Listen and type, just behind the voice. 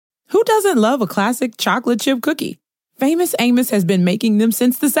Who doesn't love a classic chocolate chip cookie? Famous Amos has been making them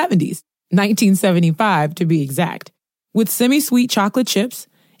since the 70s, 1975 to be exact. With semi-sweet chocolate chips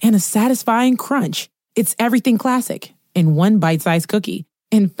and a satisfying crunch, it's everything classic in one bite-sized cookie,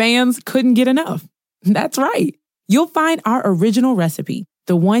 and fans couldn't get enough. That's right. You'll find our original recipe,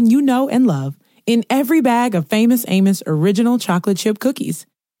 the one you know and love, in every bag of Famous Amos original chocolate chip cookies.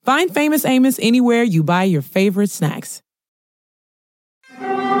 Find Famous Amos anywhere you buy your favorite snacks.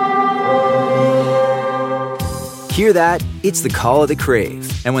 Hear that? It's the call of the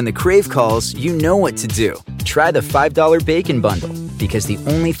Crave. And when the Crave calls, you know what to do. Try the $5 Bacon Bundle, because the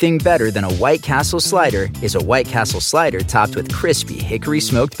only thing better than a White Castle slider is a White Castle slider topped with crispy hickory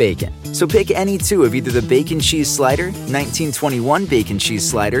smoked bacon. So pick any two of either the Bacon Cheese Slider, 1921 Bacon Cheese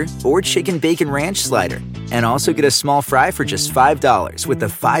Slider, or Chicken Bacon Ranch Slider. And also get a small fry for just $5 with the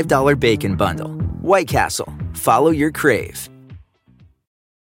 $5 Bacon Bundle. White Castle. Follow your Crave.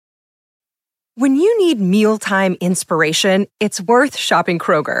 When you need mealtime inspiration, it's worth shopping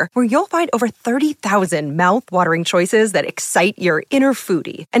Kroger, where you'll find over 30,000 mouth-watering choices that excite your inner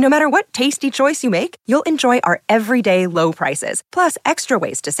foodie. And no matter what tasty choice you make, you'll enjoy our everyday low prices, plus extra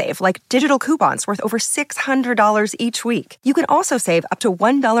ways to save, like digital coupons worth over $600 each week. You can also save up to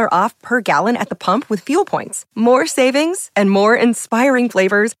 $1 off per gallon at the pump with fuel points. More savings and more inspiring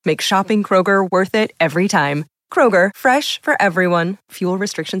flavors make shopping Kroger worth it every time. Kroger, fresh for everyone. Fuel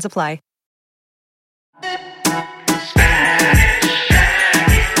restrictions apply.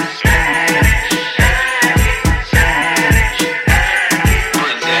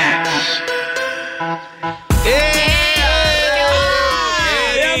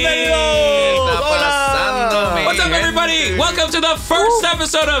 Welcome to the first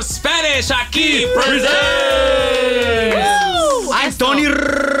episode of Spanish Aquí Presents. I'm Tony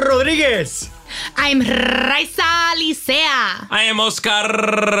Rodriguez. I'm Raiza Licea. I am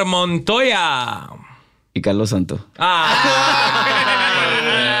Oscar Montoya. Y Carlos Santo.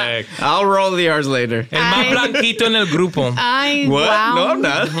 I'll roll the R's later. El más blanquito en el grupo. What? Wow. No, I'm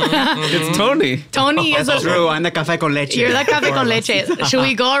not. It's Tony. Tony is True, I'm the café con leche. You're the café con leche. Should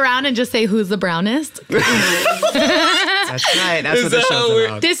we go around and just say who's the brownest? That's right. That's what the show's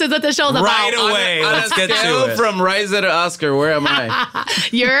about. This is what the show's about. Right away. Let's get to it. From Riza to Oscar, where am I?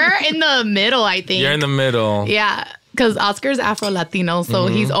 You're in the middle, I think. You're in the middle. Yeah, because Oscar's Afro-Latino, so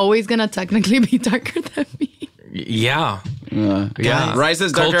he's always going to technically be darker than me. Yeah. Yeah.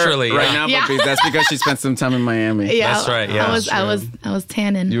 Riza's darker Culturally, right yeah. now, but that's because she spent some time in Miami. Yeah, That's right, yeah. I was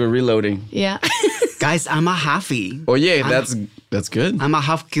tanning. You were reloading. Yeah. Guys, I'm a halfie. Oh, yeah, that's good. I'm a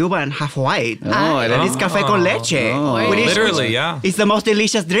half Cuban and half white. and It's café con leche. Literally, yeah. It's the most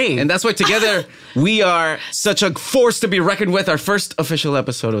delicious drink. And that's why together we are such a force to be reckoned with. Our first official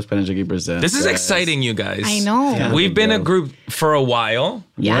episode of Spanish Aquí Presents. This is exciting, you guys. I know. Yeah. We've been a group for a while.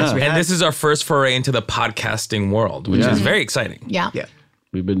 Yeah. And this is our first foray into the podcasting world, which is very exciting. Yeah.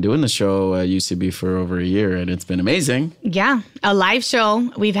 We've been doing the show at UCB for over a year, and it's been amazing. Yeah. A live show.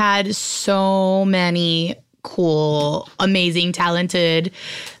 We've had so many cool, amazing, talented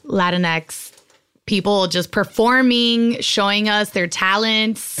Latinx people just performing, showing us their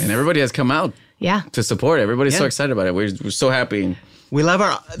talents. And everybody has come out to support. Everybody's so excited about it. We're so happy. We love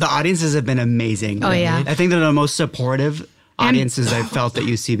the audiences have been amazing. Oh, yeah. I think they're the most supportive audiences I've felt at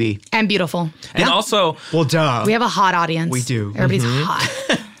UCB. And beautiful. And also, Well, duh. We have a hot audience. We do. Everybody's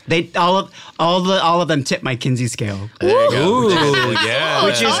hot. They all of them tip my Kinsey scale. ooh, yeah.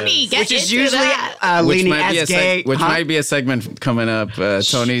 Which is Tony, get which is into usually that. Which leaning might be as gay. might be a segment coming up.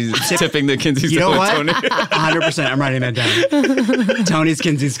 Tony's tipping the Kinsey You know scale with what? Tony. 100%. I'm writing that down. Tony's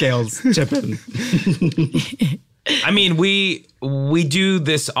Kinsey scales tipping. I mean, we do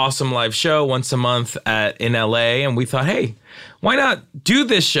this awesome live show once a month in LA, and we thought, hey, why not do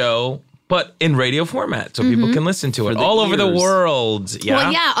this show, but in radio format so people can listen to it all over the world. Yeah.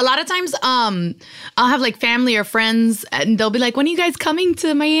 Well, yeah. A lot of times, I'll have like family or friends, and they'll be like, "When are you guys coming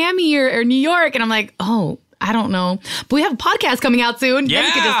to Miami or New York?" And I'm like, "Oh, I don't know, but we have a podcast coming out soon. Yeah. Then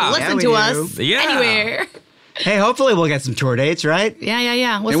you can just listen we to do. us anywhere." Hey, hopefully we'll get some tour dates, right?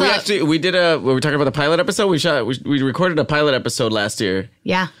 Yeah. What's And up? we were talking about the pilot episode. We recorded a pilot episode last year.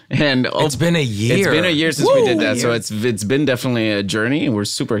 Yeah. And It's been a year. It's been a year since we did that, so it's been definitely a journey, and we're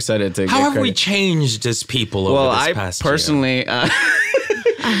super excited to. How get have we credit. changed as people over this past personally,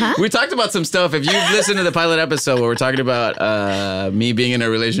 We talked about some stuff. If you've listened to the pilot episode where we're talking about me being in a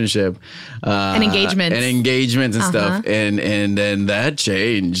relationship. And engagements and stuff. And then that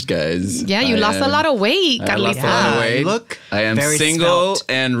changed, guys. Yeah, you lost a lot of weight, Carlita. I lost a lot of weight. Look, I am very single svelte.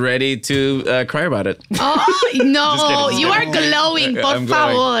 and ready to cry about it. Oh, no. kidding. You are glowing, por I'm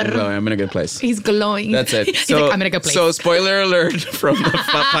glowing. favor. I'm in a good place. He's glowing. That's it. He's like, I'm in a good place. So, spoiler alert from the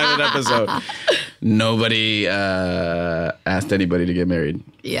pilot episode. Nobody asked anybody to get married.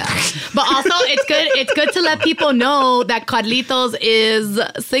 Yeah. But also, it's good to let people know that Carlitos is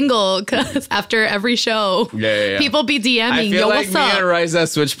single, because after every show, people be DMing, I feel yo, like what's me up? and Riza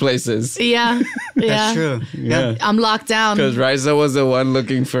switched places. Yeah. That's true. Yeah. I'm locked down. Because Riza was the one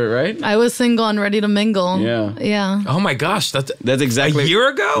looking for, right? I was single and ready to mingle. Yeah. Yeah. Oh my gosh, that's exactly a year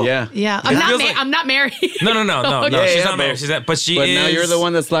ago. Yeah. Yeah. feels like- I'm not married. No. Okay. She's Yeah, not married. But she But is. now you're the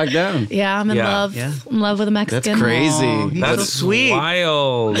one that's locked down. Yeah, I'm in Yeah. love. Yeah. I'm in love with a Mexican. That's crazy. Oh, he's That's so sweet.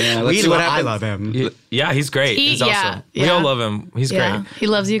 wild. Yeah, let's see what happens. I love him. Yeah, he's great. He's awesome. We yeah. all love him. He's Yeah. great. He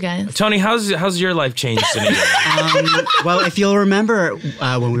loves you guys. Tony, how's your life changed in a year? Well, if you'll remember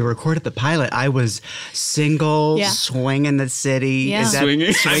when we recorded the pilot, I was single, Yeah. swinging the city. Yeah. Is that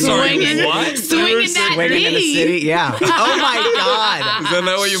Swinging? Swinging, what? swinging that swinging in the D. city? Yeah. Oh my God. Is that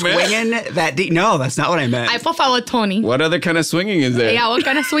not what you meant? Swinging that D. No, that's not what I meant. Ay, por favor, Tony. What other kind of swinging is there? Yeah, what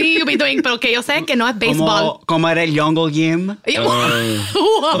kind of swinging you be doing? Pero que yo sé que no es baseball. Como era el Jungle Gym.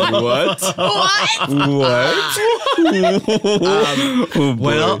 What? What?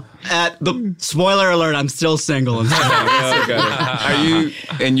 Well, at the spoiler alert, I'm still single. And Okay. Are you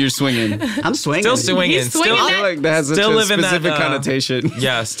and you're swinging? I'm swinging. Still swinging. He's swinging Still, that- I feel like that has such Still a living that, specific connotation.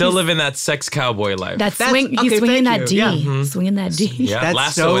 yeah, still living that sex cowboy life. That's That's- swing. He's okay, swinging thank that D. you. Yeah. Swinging that D. yeah, That's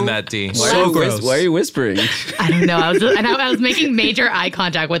lasso so- in that D. So gross. Why are you whispering? I don't know. I was making major eye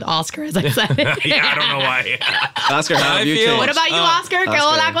contact with Oscar as I said it. Yeah, I don't know why. Oscar, how I have you feel- changed? What about you, Oscar? Que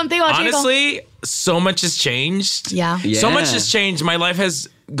hola contigo, chico. Honestly, so much has changed. Yeah. So much Yeah. has changed. My life has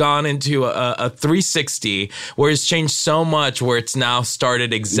gone into a 360 where it's changed so much where it's now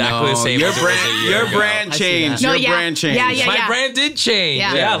started exactly the same your as it was a brand, year your ago. brand changed. No, Your yeah. brand changed. Yeah, My brand did change.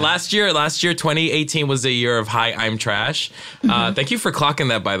 Yeah. Yeah. Last year, 2018 was the year of Hi, I'm Trash. Thank you for clocking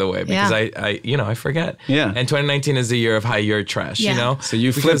that, by the way, because Yeah. I forget. Yeah. And 2019 is the year of Hi, You're Trash. Yeah. You know. So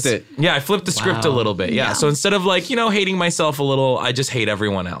you flipped it. Yeah, I flipped the script a little bit. Yeah. Yeah. So instead of hating myself a little, I just hate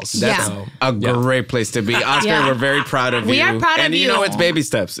everyone else. That's Yeah. a great place to be. Oscar, Yeah. we're very proud of you. We are proud of and you you. know it's baby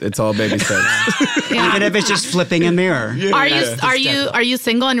steps. It's all baby steps. Even if it's just flipping a mirror. Are you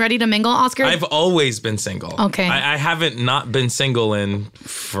single and ready to mingle, Oscar? I've always been single. Okay. I haven't not been single in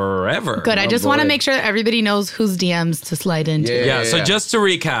forever. Good. I just want to boy. make sure that everybody knows whose DMs to slide into. Yeah, so just to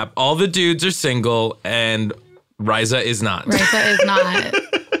recap, all the dudes are single and Riza is not. Raisa is not.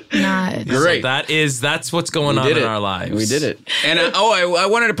 Great. So that's what's going on in our lives. We did it. And I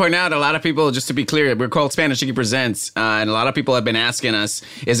wanted to point out, a lot of people, just to be clear, we're called Spanish Chiqui Presents, and a lot of people have been asking us,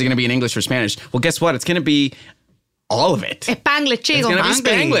 is it going to be in English or Spanish? Well, guess what? It's going to be all of it. Spanglish, It's chico. going to be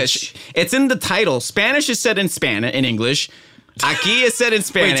Spanglish. It's in the title. Spanish is said in English. Aquí is said in Wait,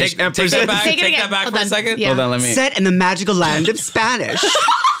 Spanish. take And that presents- back. Take it Take again. that back Hold for a on. second. Yeah. Hold on, let me. Set in the magical land of Spanish.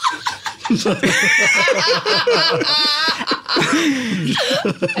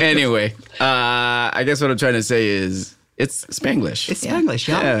 Anyway, I guess what I'm trying to say is it's Spanglish. It's Spanglish,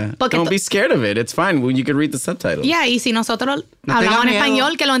 yeah. Yeah. Porque Don't to- be scared of it. It's fine. You can read the subtitles. Yeah, y si nosotros No hablamos en tengan miedo.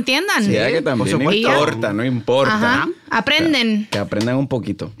 español, que lo entiendan. Ya que también. No supuesto. importa, no importa. Ajá. Aprenden. Que aprendan un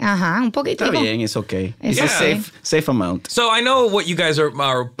poquito. Ajá, un poquito. Está bien, it's okay. It's a okay. safe amount. So I know what you guys are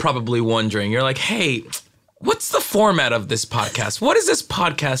probably wondering. You're like, hey, what's the format of this podcast? What is this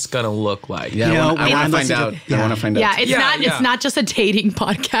podcast gonna look like? Yeah, You know, I want I'm to find listening out. to- I want to find out. Yeah, it's Yeah, not. yeah. It's not just a dating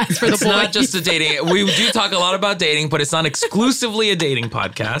podcast for the It's boys. not just a dating. We do talk a lot about dating, but it's not exclusively a dating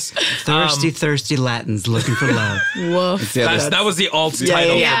podcast. Thirsty Latins looking for love. Whoa. That was the alt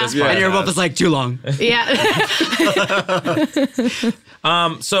title yeah. for this Yeah. podcast. And your both is like too long. Yeah.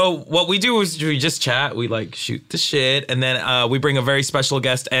 So what we do is we just chat, we shoot the shit, and then we bring a very special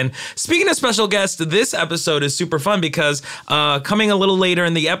guest. And speaking of special guests, this episode is super fun because coming a little later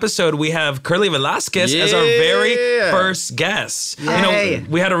in the episode, we have Curly Velasquez as our very first guest. You know,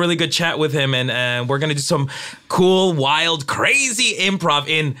 we had a really good chat with him, and we're gonna do some cool, wild, crazy improv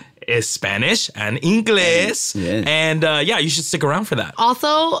in Spanish and English. Yeah. And you should stick around for that.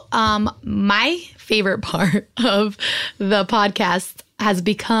 Also, my favorite part of the podcast has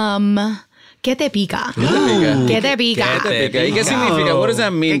become ¿Qué te pica? ¿Qué te pica? ¿Y qué significa? What does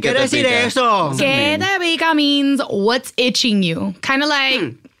that mean? ¿Qué quiere decir eso? ¿Qué te pica means what's itching you. Kind of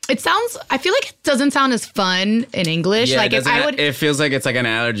like I feel like it doesn't sound as fun in English. Yeah, like if I would. it feels like it's like an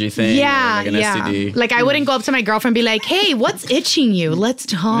allergy thing. Yeah, or like an STD. Like I wouldn't go up to my girlfriend and be like, "Hey, what's itching you? Let's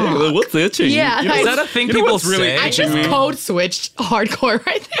talk." What's itching? Yeah, Is that a thing people say? I just code switched hardcore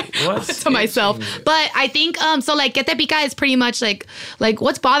right there to myself. But I think so. Like, que te pica is pretty much like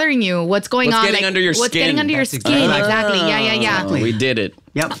what's bothering you, what's going What's on, getting like under your what's skin. getting under your That's skin. exactly. Exactly. Yeah. Oh, we did it.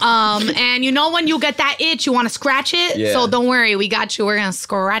 Yep. And you know when you get that itch, you want to scratch it. Yeah. So don't worry, we got you. We're gonna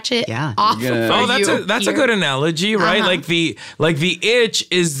scratch it Yeah. off. You're for gonna- Oh, you that's a here. good analogy, right? Uh-huh. Like the itch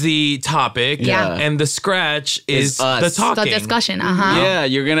is the topic, Yeah. and the scratch is us. the The talking. The discussion. Uh-huh. Yeah,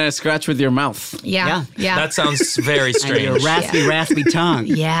 you're gonna scratch with your mouth. Yeah. That sounds very And your strange. raspy tongue.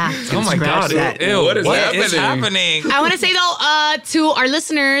 Yeah. Oh my Scratch god! that. Ew, What is is happening? happening? I want to say though to our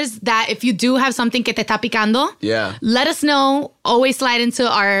listeners that if you do have something que te está picando, Yeah. let us know. Always slide into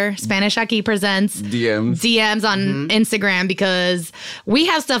our Spanish Aquí Presents DMs on Instagram because we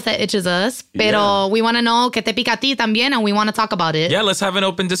have stuff that itches us, pero we want to know que te pica a ti también and we want to talk about it. Yeah, let's have an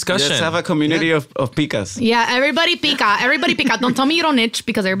open discussion. Let's have a community of picas. Yeah, everybody pica. Everybody pica. Don't tell me you don't itch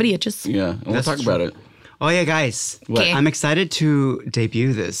because everybody itches. Yeah, and we'll talk about it. Oh yeah, guys. Okay. I'm excited to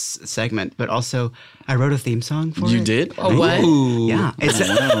debut this segment, but also I wrote a theme song for it. You did? Oh, what? Yeah. It's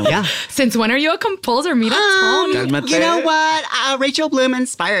yeah. Since when are you a composer? Mira, Tony. Cálmate. You know what? Rachel Bloom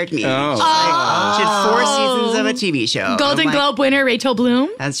inspired me. Oh. She had 4 seasons of a TV show. Golden I'm like, Globe winner Rachel Bloom.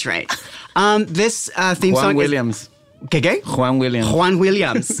 That's right. This theme Juan song Williams. is... ¿Qué? Juan Williams. Juan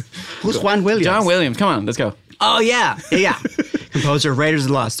Williams. Who's Juan Williams? John Williams. Come on, let's go. Oh, yeah. Yeah. Composer of Raiders of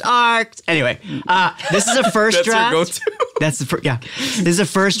the Lost Ark. Anyway, this is a first That's your draft. go-to. That's the first, yeah. This is a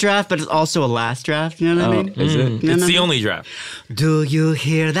first draft, but it's also a last draft. You know what I mean? Is it? No, It's no, the no. only draft. Do you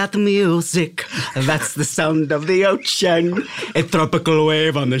hear that music? That's the sound of the ocean. A tropical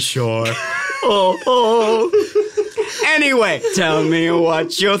wave on the shore. Oh, oh. Anyway, tell me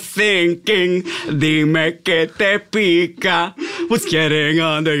what you're thinking. Dime que te pica. What's getting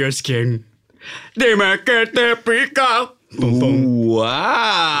under your skin? Dime que te pica. Boom, boom.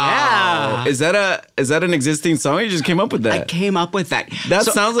 Wow. Yeah. Is that an existing song? You just came up with that. I came up with that. That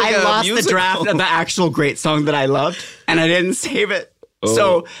sounds like I a lost the musical. draft of the actual great song that I loved, and I didn't save it.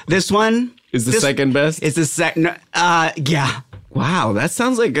 So this one Is the this- second best? Is the second? Yeah. Wow, that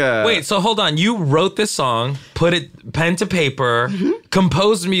sounds like a... Wait, so hold on. You wrote this song, put it pen to paper,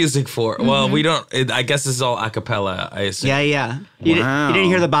 composed music for it. Well, we don't. I guess this is all a cappella. I assume. Yeah, yeah. You, Wow. you didn't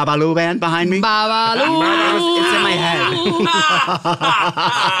hear the Babalu band behind me? Babalu. It's in my head.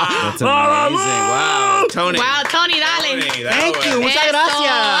 That's amazing. Wow, Tony. Wow, Tony, dale. Thank you. Muchas Eso.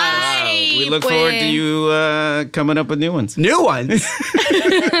 gracias. Ay, We look pues. forward to you coming up with new ones. New ones.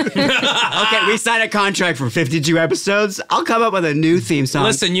 Okay, we signed a contract for 52 episodes. I'll come up with a new theme song.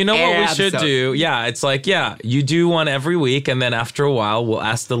 Listen, you know what we every should episode. do? Yeah, it's like, you do one every week, and then after a while, we'll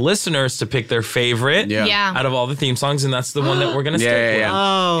ask the listeners to pick their favorite Yeah. out of all the theme songs, and that's the one that we're going to stick with.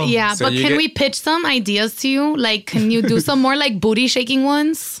 Oh. Yeah, So but you can get- we pitch some ideas to you? Like, can you do some more like booty shaking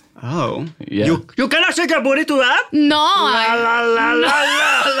ones? Oh. Yeah. You cannot shake your booty to that? No.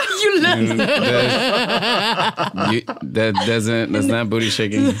 That's not booty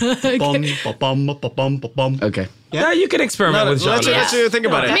shaking. Bum, ba-bum, ba-bum, ba-bum. Okay. Yeah, you can experiment with Let's genres. let you think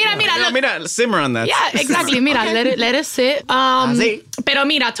about it. Mira, simmer on that. Yeah, exactly. Mira, let it sit. Así. Pero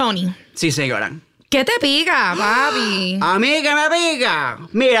mira, Tony. Sí, señora. ¿Qué te pica, papi? A mí que me pica.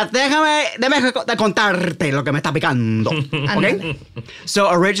 Mira, déjame de contarte lo que me está picando. Okay? So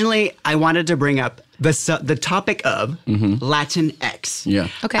originally, I wanted to bring up the topic of Latinx. Yeah.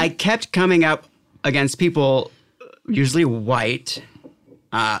 Okay. I kept coming up against people, usually white,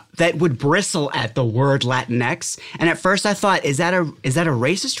 that would bristle at the word Latinx. And at first I thought, is that a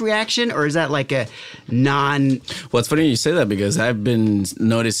racist reaction or is that like a non... Well, it's funny you say that because I've been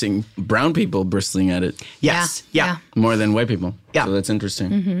noticing brown people bristling at it Yes. Yeah. more than white people. Yeah. So that's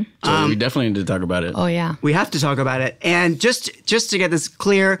interesting. So we definitely need to talk about it. Oh, yeah. We have to talk about it. And just to get this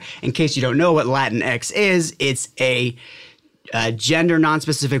clear, in case you don't know what Latinx is, it's a gender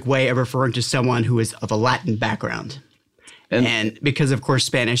non-specific way of referring to someone who is of a Latin background. And because, of course,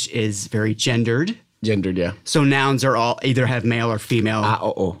 Spanish is very gendered. Gendered, yeah. So nouns are all either have male or female.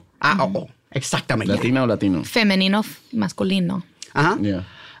 Oh. Exactamente. Latina o Latino? Femenino, masculino. Uh-huh. Yeah.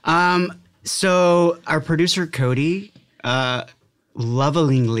 So our producer, Cody,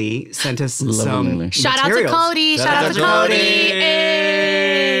 lovingly sent us Lovingly. some Shout out to materials. Cody. Shout out to Cody. Hey.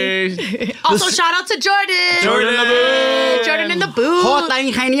 Also, shout out to Jordan. Jordan in the booth. Jota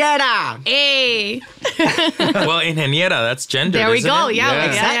ingeniera. Hey. Well, ingeniera, that's gender. There we go. Yeah.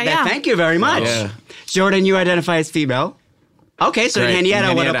 Yeah. Yeah. Thank you very much. Yeah. Jordan, you identify as female. Okay, so Great.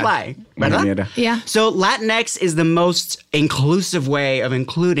 Ingeniera would Ingeniera. apply. ¿Verdad? Ingeniera. Yeah. So Latinx is the most inclusive way of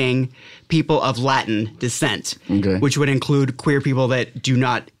including people of Latin descent, Okay. which would include queer people that do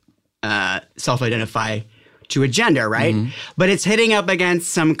not self-identify to a gender, right? But it's hitting up against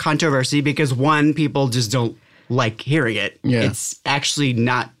some controversy because one, people just don't like hearing it. Yeah. It's actually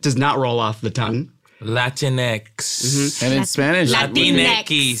does not roll off the tongue. Latinx. And in Spanish, Latinx.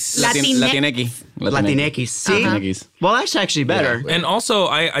 Latinx. Latinx. See? Latinx. Well, that's actually better. And also,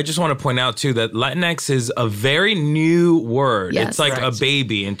 I just want to point out, too, that Latinx is a very new word. Yes. It's like a Right.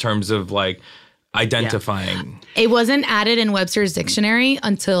 baby in terms of like identifying. It wasn't added in Webster's dictionary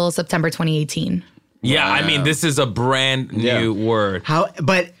until September 2018. Yeah, I mean, this is a brand new word.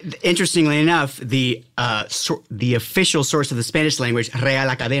 But interestingly enough, the official source of the Spanish language, Real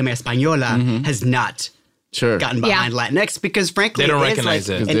Academia Española, has not Sure. gotten behind Latinx because, frankly, They don't it is recognize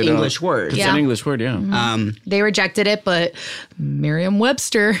like it. an They don't. English word. It's Yeah. an English word, yeah. They rejected it, but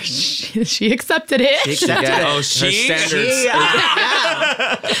Merriam-Webster, she accepted it. Accepted it. Oh, Her she? standards.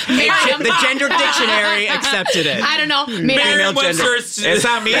 The gender dictionary accepted it. I don't know. Mira, Merriam-Webster's.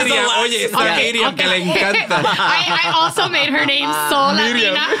 Esa Miriam, oye, esa Okay, Miriam que le encanta. I also made her name so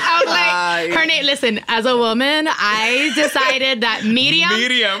Latina. I was like, her name. Listen, as a woman, I decided that Miriam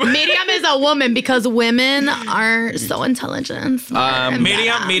is a woman because women are so intelligent. and smart and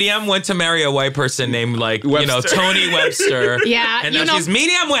badass. Miriam went to marry a white person named like, you know, Tony Webster. Yeah, And you now know- she's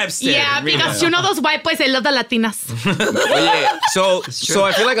Miriam Webster. Yeah, because you know those white boys, they love the Latinas. Yeah. So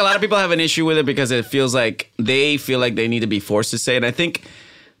I feel like a lot of people have an issue with it because it feels like they feel like they need to be forced to say it. I think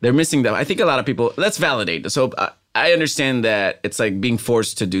they're missing that. I think a lot of people, let's validate. So I understand that it's like being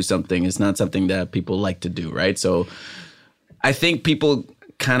forced to do something is not something that people like to do, right? So I think people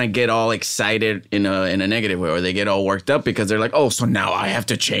kind of get all excited in a negative way, or they get all worked up because they're like, oh, so now I have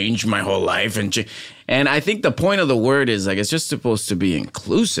to change my whole life. And I think the point of the word is like, it's just supposed to be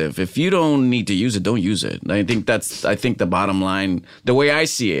inclusive. If you don't need to use it, don't use it. I think the bottom line, the way I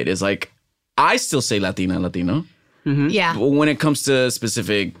see it is like, I still say Latina, Latino Yeah. when it comes to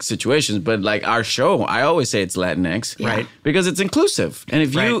specific situations, but like our show, I always say it's Latinx, Right. Because it's inclusive. And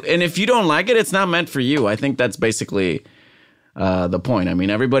if you don't like it, it's not meant for you. I think that's basically the point. I mean,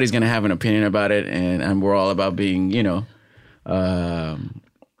 everybody's gonna have an opinion about it, and we're all about being,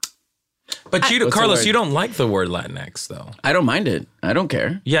 But you, What's the Carlos, word? you don't like the word Latinx, though. I don't mind it. I don't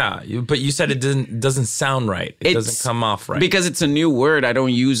care. Yeah, but you said it doesn't sound right. It doesn't come off right. Because it's a new word. I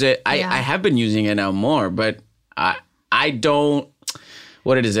don't use it. I Yeah. have been using it now more, but I don't.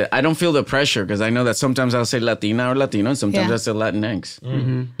 What is it? I don't feel the pressure because I know that sometimes I'll say Latina or Latino, and sometimes Yeah. I'll say Latinx.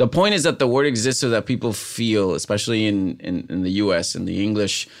 The point is that the word exists so that people feel, especially in the U.S. in the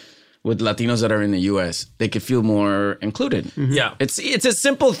English, with Latinos that are in the U.S., they could feel more included. yeah. It's a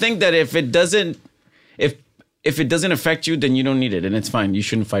simple thing that if it doesn't affect you, then you don't need it, and it's fine. You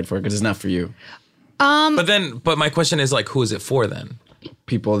shouldn't fight for it because it's not for you. But my question is like, who is it for then?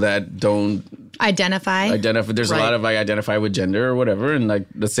 People that don't Identify. identify. There's a lot of I identify with gender or whatever, and like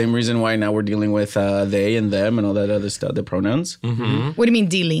the same reason why now we're dealing with they and them and all that other stuff, the pronouns. What do you mean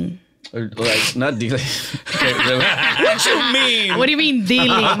dealing? Or, like not dealing. Okay, really. What you mean? What do you mean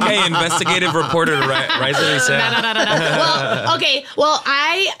dealing? Okay, investigative reporter Riser said. Well, okay. Well,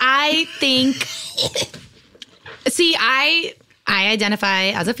 I think. See, I identify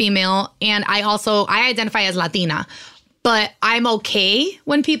as a female, and I identify as Latina. But I'm okay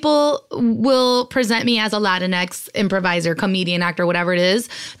when people will present me as a Latinx improviser, comedian, actor, whatever it is.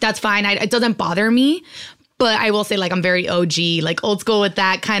 That's fine. It doesn't bother me. But I will say, like, I'm very OG, like old school with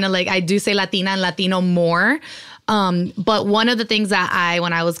that kind of like, I do say Latina and Latino more. But one of the things that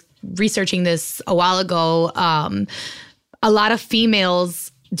when I was researching this a while ago, a lot of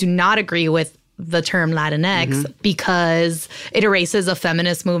females do not agree with the term Latinx because it erases the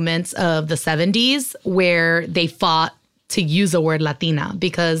feminist movements of the 70s where they fought to use the word Latina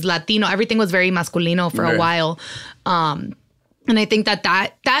because Latino, everything was very masculino for a while. And I think that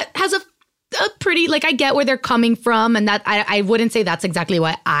has a pretty, like, I get where they're coming from, and that I wouldn't say that's exactly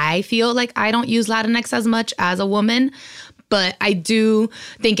why I feel like I don't use Latinx as much as a woman. But I do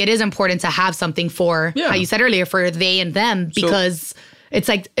think it is important to have something for, how you said earlier, for they and them, because it's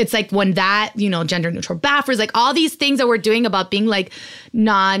like when that, gender neutral bathrooms, like all these things that we're doing about being like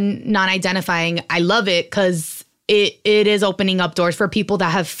non-identifying, I love it because it is opening up doors for people that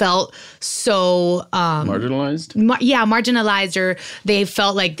have felt so Marginalized. marginalized, or they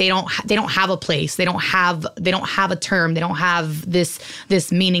felt like they don't have a place, they don't have a term, they don't have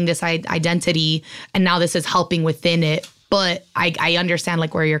this meaning, this identity, and now this is helping within it. But I understand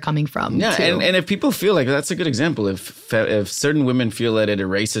like where you're coming from. Yeah, too. and if people feel like that's a good example, if certain women feel that it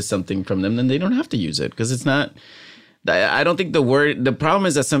erases something from them, then they don't have to use it because it's not. I don't think the problem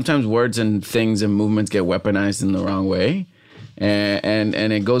is that sometimes words and things and movements get weaponized in the wrong way. And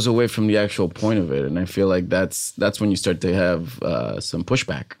it goes away from the actual point of it. And I feel like that's when you start to have some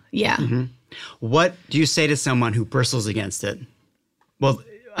pushback. Yeah. Mm-hmm. What do you say to someone who bristles against it? Well,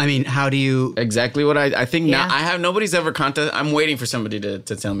 I mean, how do you... Exactly what I think now. Nobody's ever contacted. I'm waiting for somebody to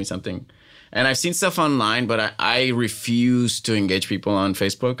tell me something. And I've seen stuff online, but I refuse to engage people on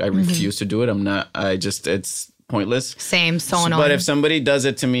Facebook. I refuse to do it. It's pointless. Same, so annoying. But if somebody does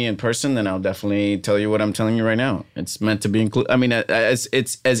it to me in person, then I'll definitely tell you what I'm telling you right now. It's meant to be inclusive. I mean,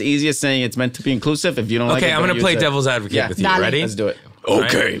 it's as easy as saying it's meant to be inclusive. If you don't like it, okay, I'm going to play devil's advocate with you. Dale. Ready? Let's do it.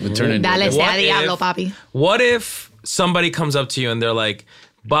 Okay. We'll turn it Dale into sea diablo, papi. What if somebody comes up to you and they're like,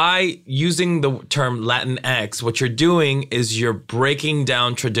 by using the term Latinx, what you're doing is you're breaking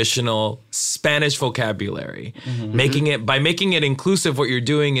down traditional Spanish vocabulary, making it inclusive. What you're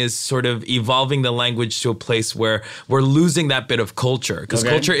doing is sort of evolving the language to a place where we're losing that bit of culture, because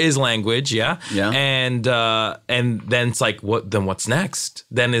culture is language, and then it's like, what's next?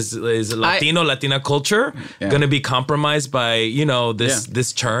 Then is Latina culture going to be compromised by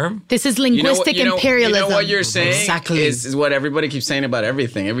this term? This is linguistic imperialism. You know what you're saying exactly is what everybody keeps saying about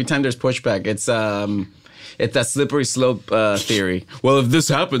everything. Every time there's pushback, it's that slippery slope theory. Well, if this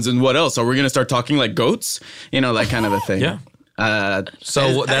happens, then what else? Are we going to start talking like goats? That kind of a thing. Yeah.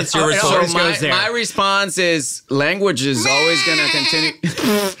 So that's your response. response. So my response is language is always going to continue.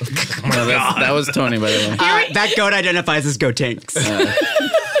 That was Tony, by the way. that goat identifies as goatinks.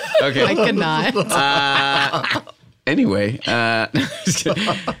 Okay. I cannot. Anyway, I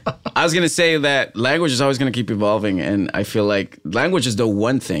was going to say that language is always going to keep evolving. And I feel like language is the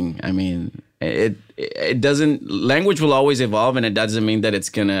one thing. I mean, it doesn't, language will always evolve, and it doesn't mean that it's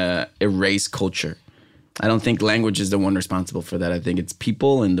going to erase culture. I don't think language is the one responsible for that. I think it's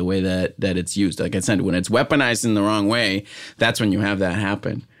people and the way that it's used. Like I said, when it's weaponized in the wrong way, that's when you have that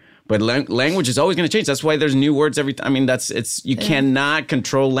happen. But language is always going to change. That's why there's new words every time. I mean, you cannot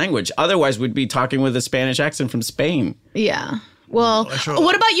control language. Otherwise, we'd be talking with a Spanish accent from Spain. Yeah. Well,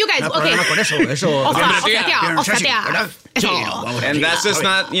 what about you guys? Okay. And that's just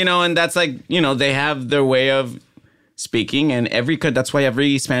not, and that's like, they have their way of speaking, and that's why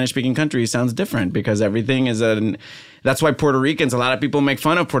every Spanish-speaking country sounds different, because everything is that's why Puerto Ricans, a lot of people make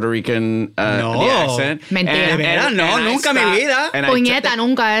fun of Puerto Rican the accent. Mentira. Nunca mi vida. Puñeta,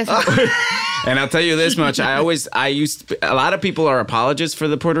 nunca eso. And I'll tell you this much. A lot of people are apologists for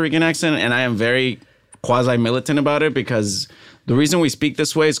the Puerto Rican accent, and I am very quasi-militant about it, because the reason we speak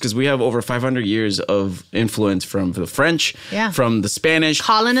this way is because we have over 500 years of influence from the French, from the Spanish,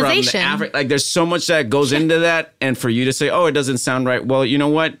 colonization. From the there's so much that goes into that, and for you to say, oh, it doesn't sound right. Well, you know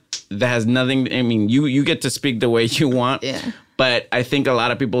what? That has nothing. I mean, you get to speak the way you want. Yeah. But I think a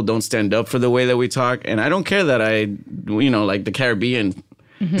lot of people don't stand up for the way that we talk, and I don't care that like the Caribbean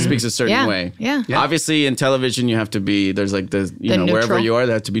speaks a certain way. Yeah. Obviously, in television, you have to be. There's like the wherever you are,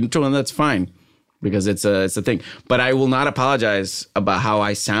 they have to be neutral, and that's fine, because it's a thing. But I will not apologize about how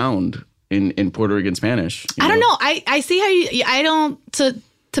I sound in Puerto Rican Spanish. I don't know. I see how I don't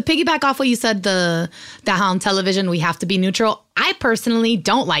to piggyback off what you said, that how on television we have to be neutral. I personally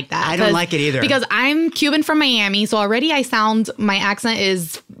don't like that. I don't like it either. Because I'm Cuban from Miami, so already my accent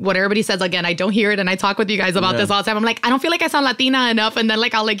is what everybody says. Again, I don't hear it, and I talk with you guys about this all the time. I'm like, I don't feel like I sound Latina enough, and then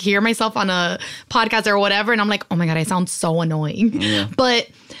like I'll like hear myself on a podcast or whatever, and I'm like, oh my God, I sound so annoying. Yeah. But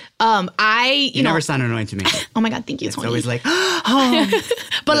you never sound annoying to me. Oh my God, thank you, Tony. It's always like,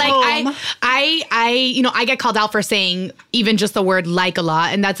 but like I get called out for saying even just the word like a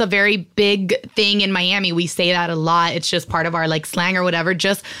lot, and that's a very big thing in Miami. We say that a lot. It's just part of our like slang or whatever,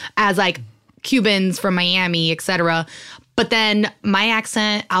 just as like Cubans from Miami, etc. But then my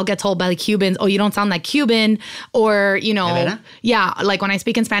accent, I'll get told by the Cubans, oh, you don't sound like Cuban. Or, like when I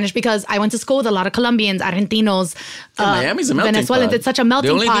speak in Spanish, because I went to school with a lot of Colombians, Argentinos, Miami's a melting Venezuelans. pot. It's such a melting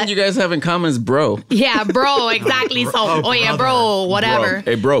pot. The only thing you guys have in common is bro. Yeah, bro, exactly. So, yeah, bro, whatever.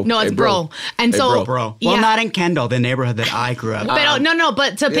 Hey, bro. No, it's bro. And hey, so, bro. Well, not in Kendall, the neighborhood that I grew up in.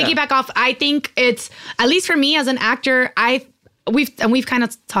 But to piggyback off, I think it's, at least for me as an actor, we've kind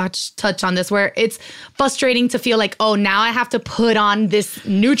of touched on this, where it's frustrating to feel like, oh, now I have to put on this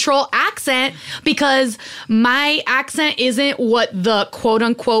neutral accent because my accent isn't what the quote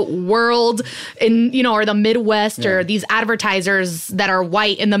unquote world or the Midwest or these advertisers that are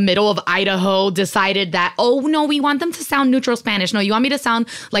white in the middle of Idaho decided that, oh no, we want them to sound neutral Spanish. No, you want me to sound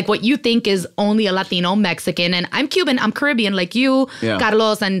like what you think is only a Latino Mexican, and I'm Cuban, I'm Caribbean, like you,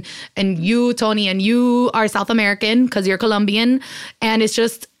 Carlos, and you, Tony, and you are South American because you're Colombian. And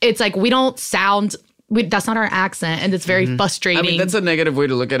it's like we don't sound that's not our accent, and it's very frustrating. I mean, that's a negative way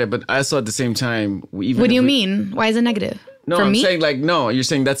to look at it, but also at the same time, what do you mean? Why is it negative? No, For I'm me? saying like, no, you're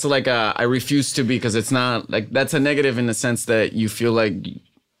saying that's like I refuse to be, because it's not like, that's a negative in the sense that you feel like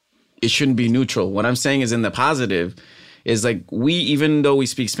it shouldn't be neutral. What I'm saying is in the positive is like, even though we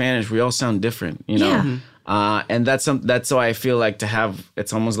speak Spanish, we all sound different, you know? Yeah. And that's why I feel like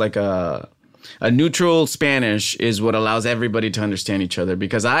it's almost like a neutral Spanish is what allows everybody to understand each other,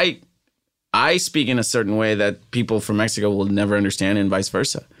 because I speak in a certain way that people from Mexico will never understand, and vice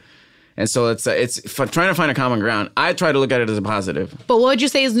versa. And so it's trying to find a common ground. I try to look at it as a positive. But what would you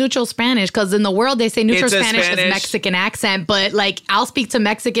say is neutral Spanish? Because in the world, they say neutral It's a Spanish is Spanish- Mexican accent. But like, I'll speak to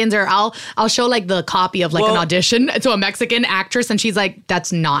Mexicans, or I'll show like the copy of like an audition to a Mexican actress, and she's like,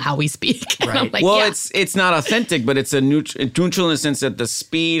 "That's not how we speak." And I'm like, Well, yeah. it's not authentic, but it's neutral in the sense that the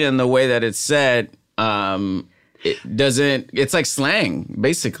speed and the way that it's said, it's like slang,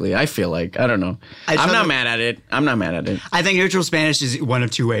 basically. I feel like, I don't know. I'm not mad at it. I think neutral Spanish is one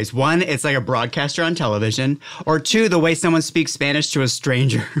of two ways. One, it's like a broadcaster on television, or two, the way someone speaks Spanish to a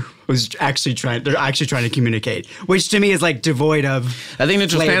stranger who's actually trying to communicate, which to me is like devoid of I think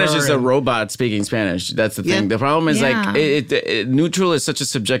neutral flavor Spanish is a and- robot speaking Spanish. That's the thing. Yeah. The problem is Yeah. like neutral is such a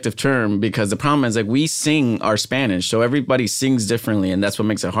subjective term, because the problem is like we sing our Spanish, so everybody sings differently, and that's what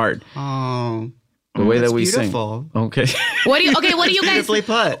makes it hard. Oh, The way that that's we beautiful. sing. Okay. what do you guys? Beautifully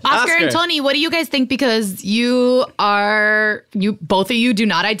put. Oscar and Oscar. Tony, what do you guys think? Because both of you do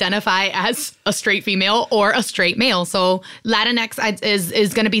not identify as a straight female or a straight male. So Latinx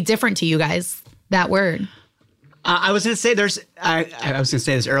is going to be different to you guys, that word. I was going to say I was going to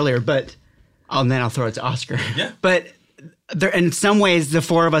say this earlier, but then I'll throw it to Oscar. Yeah. But in some ways, the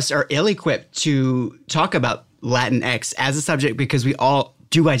four of us are ill-equipped to talk about Latinx as a subject, because we all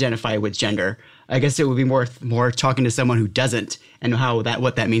do identify with gender. I guess it would be more talking to someone who doesn't, and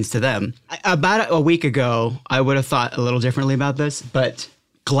what that means to them. About a week ago, I would have thought a little differently about this, but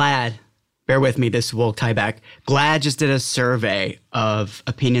GLAAD, bear with me, this will tie back. GLAAD just did a survey of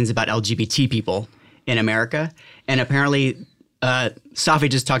opinions about LGBT people in America, and apparently Safi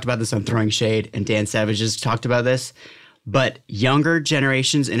just talked about this on Throwing Shade, and Dan Savage just talked about this, but younger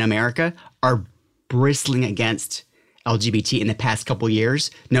generations in America are bristling against LGBT in the past couple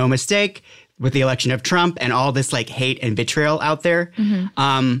years. No mistake, with the election of Trump and all this like hate and vitriol out there.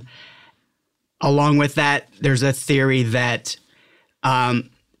 Along with that, there's a theory that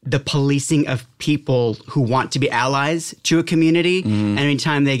the policing of people who want to be allies to a community, and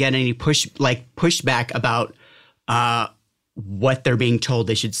anytime they get any pushback about what they're being told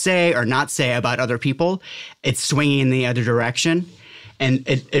they should say or not say about other people, it's swinging in the other direction. And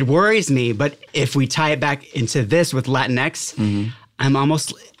it worries me, but if we tie it back into this with Latinx, I'm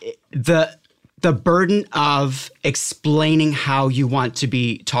almost the burden of explaining how you want to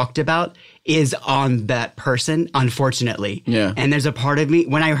be talked about is on that person, unfortunately. Yeah. And there's a part of me,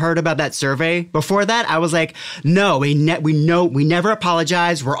 when I heard about that survey, before that, I was like, no, we never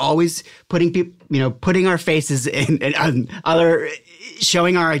apologize. We're always putting our faces in other,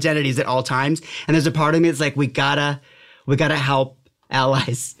 showing our identities at all times. And there's a part of me that's like, we gotta help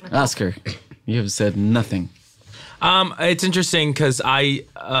allies. Oscar, you have said nothing. It's interesting because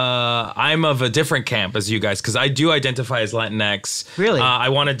I'm of a different camp as you guys, because I do identify as Latinx. Really? I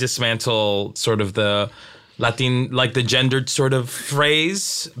want to dismantle sort of the Latin, like the gendered sort of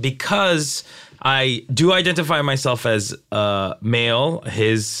phrase, because I do identify myself as male,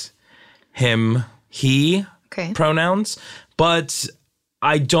 his, him, he pronouns, but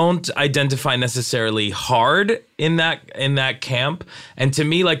I don't identify necessarily hard in that camp. And to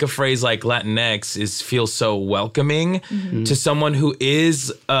me, like a phrase like Latinx feels so welcoming to someone who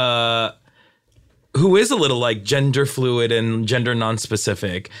is a little like gender fluid and gender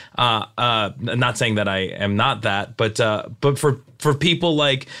non-specific. Not saying that I am not that, but for people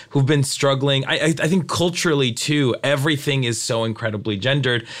like who've been struggling, I think culturally too, everything is so incredibly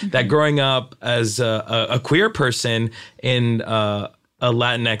gendered that growing up as a queer person in a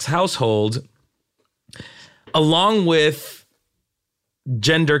Latinx household, along with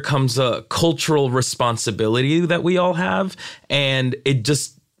gender comes a cultural responsibility that we all have. And I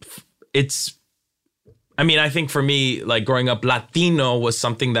think for me, like growing up, Latino was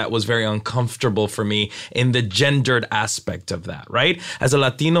something that was very uncomfortable for me in the gendered aspect of that, right? As a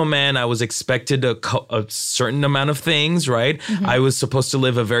Latino man, I was expected a certain amount of things, right? I was supposed to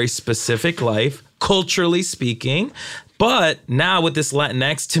live a very specific life, culturally speaking. But now with this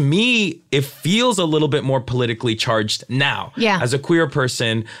Latinx, to me, it feels a little bit more politically charged now. Yeah. As a queer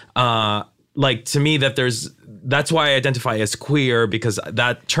person, like to me that there's that's why I identify as queer, because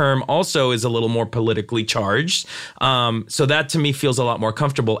that term also is a little more politically charged. So that to me feels a lot more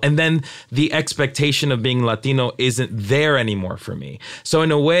comfortable. And then the expectation of being Latino isn't there anymore for me. So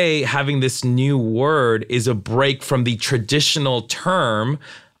in a way, having this new word is a break from the traditional term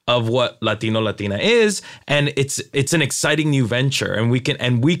of what Latino, Latina is, and it's an exciting new venture, and we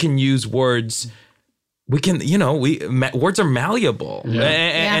can use words. We can, words are malleable,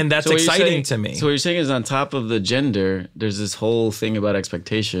 and that's exciting to me. So what you're saying is, on top of the gender, there's this whole thing about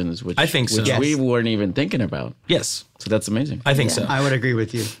expectations, which I think so. Which we weren't even thinking about. Yes, so that's amazing. I think so. I would agree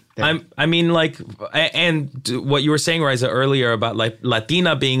with you. And what you were saying, Riza, earlier about like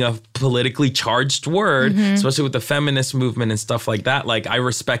Latina being a politically charged word, especially with the feminist movement and stuff like that. Like, I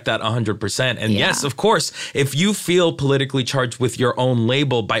respect that 100%. And yes, of course, if you feel politically charged with your own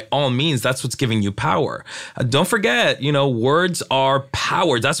label, by all means, that's what's giving you power. Don't forget, words are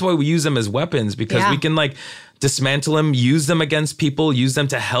power. That's why we use them as weapons, because we can dismantle them, use them against people, use them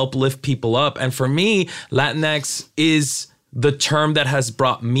to help lift people up. And for me, Latinx is the term that has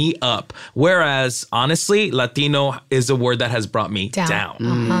brought me up. Whereas, honestly, Latino is a word that has brought me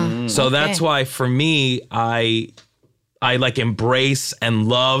down. So that's why, for me, I embrace and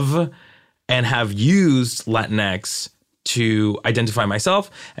love and have used Latinx to identify myself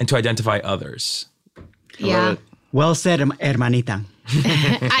and to identify others. Yeah. Well said, hermanita.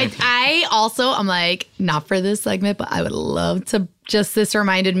 I also, I'm like, not for this segment, but I would love to. This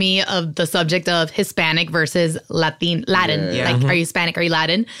reminded me of the subject of Hispanic versus Latin. Yeah. Like, are you Hispanic? Are you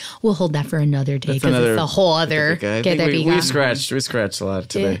Latin? We'll hold that for another day, because it's a whole other. I think we scratched a lot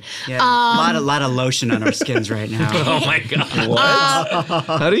today. Yeah, a lot of lotion on our skins right now. Oh my God! What?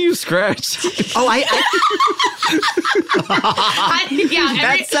 How do you scratch? That's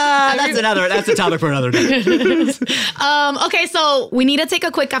a topic for another day. Okay, so we need to take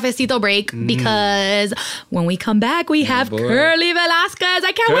a quick cafecito break, because when we come back, we have Curly Velasquez.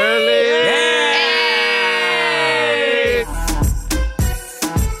 I can't wait!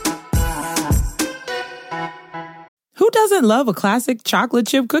 Who doesn't love a classic chocolate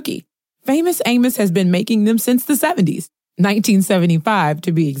chip cookie? Famous Amos has been making them since the 70s, 1975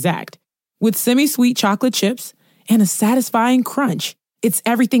 to be exact. With semi-sweet chocolate chips and a satisfying crunch, it's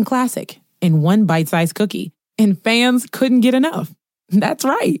everything classic in one bite-sized cookie, and fans couldn't get enough. That's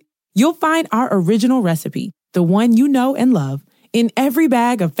right. You'll find our original recipe, the one you know and love, in every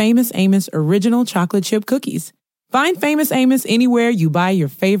bag of Famous Amos original chocolate chip cookies. Find Famous Amos anywhere you buy your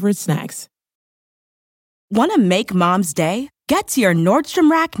favorite snacks. Want to make Mom's day? Get to your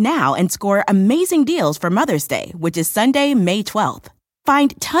Nordstrom Rack now and score amazing deals for Mother's Day, which is Sunday, May 12th.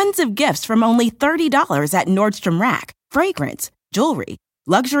 Find tons of gifts from only $30 at Nordstrom Rack. Fragrance, jewelry,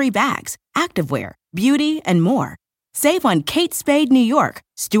 luxury bags, activewear, beauty, and more. Save on Kate Spade New York,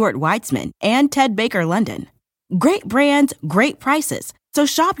 Stuart Weitzman, and Ted Baker London. Great brands, great prices. So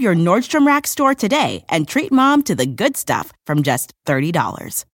shop your Nordstrom Rack store today and treat Mom to the good stuff from just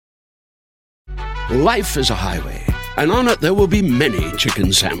 $30. Life is a highway, and on it there will be many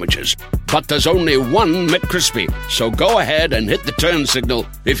chicken sandwiches. But there's only one McCrispy. So go ahead and hit the turn signal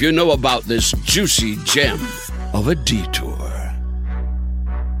if you know about this juicy gem of a detour.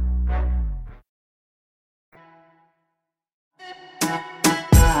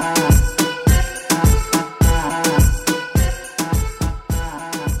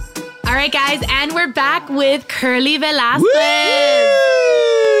 All right, guys, and we're back with Curly Velasquez.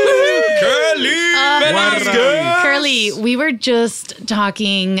 Curly, we were just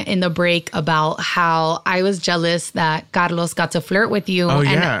talking in the break about how I was jealous that Carlos got to flirt with you. Oh,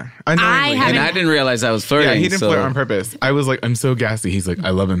 yeah. I didn't realize I was flirting. Yeah, he didn't flirt on purpose. I was like, I'm so gassy. He's like,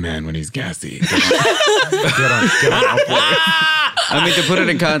 I love a man when he's gassy. Get on. I mean, to put it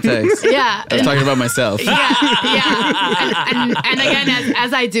in context. Yeah. I was talking about myself. Yeah. And again,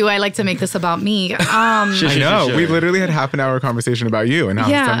 as I do, I like to make this about me. I know. We literally had half an hour conversation about you and how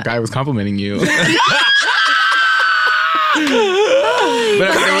some guy was complimenting you. But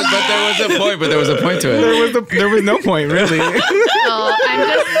there was a point to it. There was no point, really. So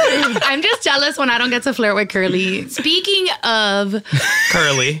I'm just jealous when I don't get to flirt with Curly. Speaking of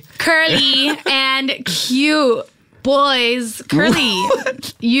Curly and cute boys, Curly,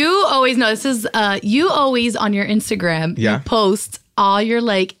 you always know this is you always on your Instagram you post all your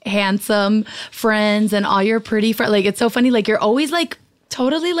like handsome friends and all your pretty friends. Like, it's so funny. Like, you're always like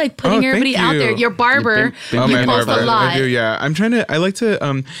totally like putting everybody out there. Your barber, you post a lot. I do, yeah. I like to,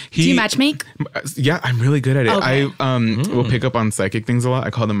 do you matchmake? Yeah, I'm really good at it. Okay. I will pick up on psychic things a lot. I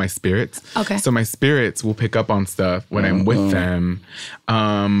call them my spirits. Okay. So my spirits will pick up on stuff when I'm with them.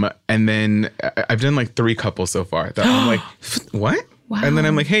 And then I've done like 3 couples so far that I'm like, what? Wow. And then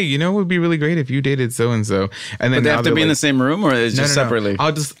I'm like, hey, you know, it would be really great if you dated so and so. And then But they now have to they're be in like, the same room, or is it just separately?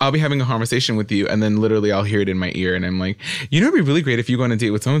 I'll be having a conversation with you, and then literally I'll hear it in my ear, and I'm like, you know, it'd be really great if you go on a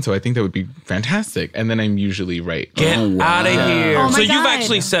date with so and so. I think that would be fantastic. And then I'm usually right. Get out of here. Oh my so you've God.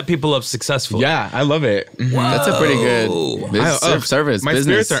 actually set people up successfully. Yeah, I love it. Mhm. That's a pretty good service. My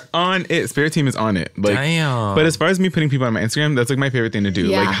business. spirits are on it. Spirit team is on it. Like, Damn. But as far as me putting people on my Instagram, that's like my favorite thing to do.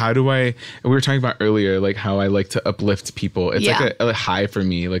 Yeah. Like, how do we were talking about earlier, like how I like to uplift people. It's like a high for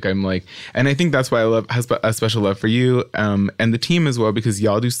me. Like I'm like, and I think that's why I love has a special love for you and the team as well, because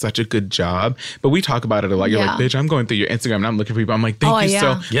y'all do such a good job. But we talk about it a lot. You're like, bitch, I'm going through your Instagram and I'm looking for people. I'm like, thank you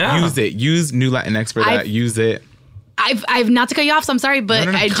so. Yeah. Use it. Use New Latinx for that. Use it. I've not to cut you off, so I'm sorry, but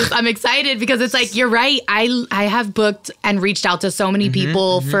I'm excited because it's like, you're right. I have booked and reached out to so many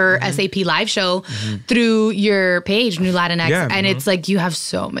people for SAP Live Show through your page, New Latinx. Yeah. And it's like, you have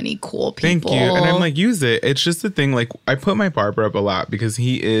so many cool Thank people. you. And I'm like, use it. It's just the thing. Like, I put my barber up a lot because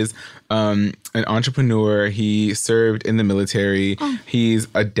he is an entrepreneur. He served in the military. He's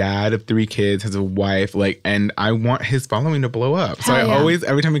a dad of 3 kids, has a wife. Like, and I want his following to blow up. So I always,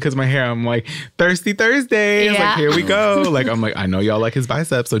 every time he cuts my hair, I'm like, Thirsty Thursday. It's like, here we go. Like, I'm like, I know y'all like his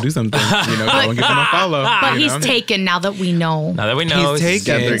biceps, so do something. You know, go and give him a follow. But he's taken now that we know. Now that we know, He's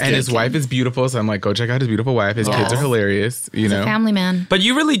taken, and his wife is beautiful. So I'm like, go check out his beautiful wife. His kids are hilarious. You He's know, a family man. But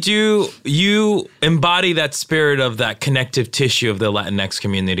you really do, you embody that spirit of that connective tissue of the Latinx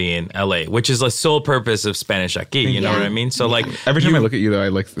community in LA, which is the sole purpose of Spanish Aquí. You know what I mean? So like, every time I look at you, though, I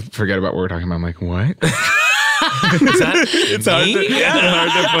like forget about what we're talking about. I'm like, what? is that It's hard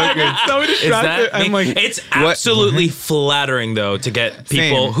to focus. So distracted. I'm like, it's absolutely flattering though to get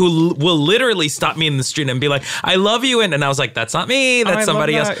people Same. who will literally stop me in the street and be like, "I love you," and I was like, "That's not me. That's I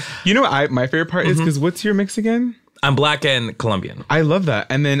somebody love else." that. You know, my favorite part is because what's your mix again? I'm Black and Colombian. I love that.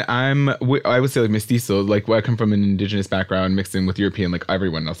 And then I would say like mestizo, like I come from an indigenous background mixed in with European, like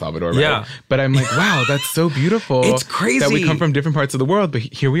everyone in El Salvador, right? Yeah. But I'm like, wow, that's so beautiful. It's crazy. That we come from different parts of the world, but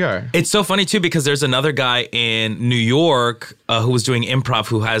here we are. It's so funny too because there's another guy in New York who was doing improv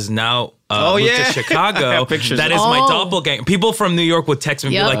who has now moved to Chicago. That is my doppelganger. People from New York would text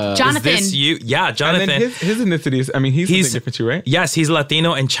me and be like, Jonathan. "Is this you?" Yeah, Jonathan. And then his ethnicity is, I mean, he's something different too, right? Yes, he's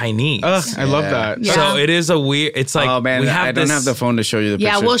Latino and Chinese. I love that. Yeah. So it is a weird. It's like, oh man, we have I don't have the phone to show you the picture.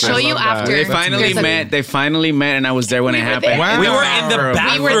 Yeah, we'll show you after. They finally met. They finally met, and I was there when it happened. Wow. We were in the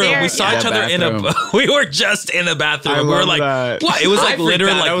bathroom. We, there. saw each other in a. We were just in a bathroom. I We were love like, that. what? It was like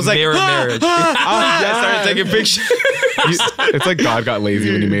literally like I was like, mirror marriage. I started taking pictures. It's like God got lazy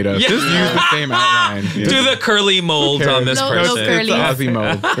when he made us. Yeah. Just use the same outline. Do the curly mold on this No, person. no curly. It's the Aussie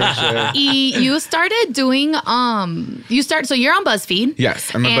mode, for sure. You started doing so you're on BuzzFeed.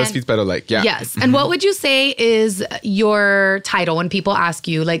 Yes, I'm a And- BuzzFeed's better like, yeah. Yes. And what would you say is your title when people ask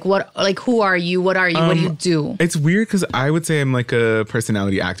you, like, who are you? What are you? What do you do? It's weird because I would say I'm like a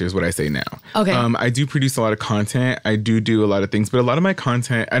personality actor is what I say now. Okay. I do produce a lot of content. I do a lot of things, but a lot of my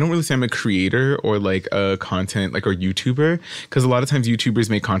content, I don't really say I'm a creator or like a content, like a YouTuber, because a lot of times YouTubers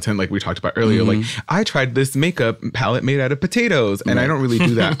make content like we talked about earlier. Like, I tried this makeup palette made out of potatoes, and I don't really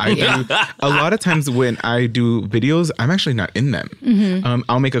do that. I do a lot of times when I do videos, I'm actually not in them.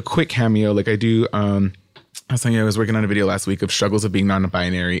 I'll make a quick cameo, like I do. I was telling you, I was working on a video last week of struggles of being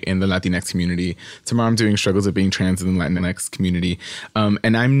non-binary in the Latinx community. Tomorrow I'm doing struggles of being trans in the Latinx community.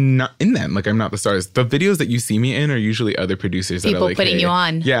 And I'm not in them. Like, I'm not the stars. The videos that you see me in are usually other producers that People are like, putting hey, you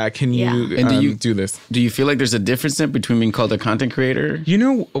on. Yeah, can you, And do you do this? Do you feel like there's a difference then between being called a content creator? You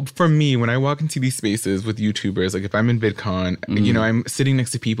know, for me, when I walk into these spaces with YouTubers, like if I'm in VidCon, you know, I'm sitting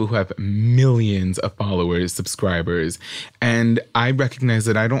next to people who have millions of followers, subscribers, and I recognize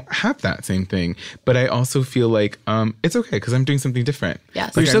that I don't have that same thing. But I also feel like it's okay because I'm doing something different.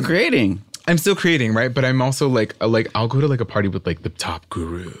 Yes. But you're still creating. I'm still creating, right? But I'm also like I'll go to like a party with like the top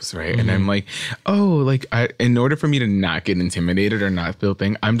gurus, right? And I'm like, in order for me to not get intimidated or not feel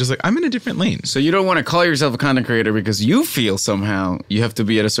thing, I'm just like, I'm in a different lane. So you don't want to call yourself a content creator because you feel somehow you have to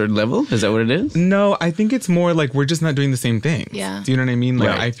be at a certain level? Is that what it is? No, I think it's more like we're just not doing the same thing. Yeah. Do you know what I mean? Like,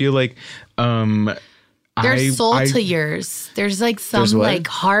 Right. I feel like There's soul to yours. There's like some There's what? like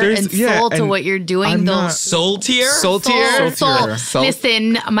heart There's- and yeah, soul to and what you're doing. I'm Though not- Soul tier? Soul tier? Soul.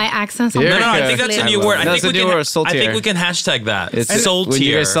 Listen, my accent's Yeah. No, I think that's a new word. That's a new word, soul I think tier. we can hashtag that. It's soul when you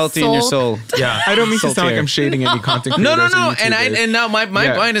tier. get salty in your soul. Yeah. I don't mean to Soul sound like tier. I'm shading any content No, creators. or and YouTubers. now my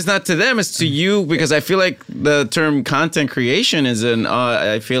Yeah. point is not to them, it's to you, because I feel like the term content creation is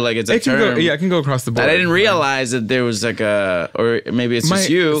I feel like it's a It can term go, yeah, it can go across the board. that I didn't realize that there was like or maybe it's just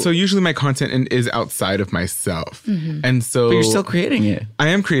you. So usually my content is outside of myself. And so But you're still creating it. I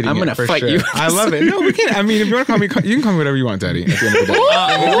am creating I'm it gonna for fight sure. you. I love it. No, we can't. I mean, if you want to call me, you can call me whatever you want, Daddy. At the end of the day.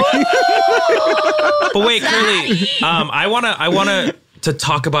 But wait, Curly, I wanna to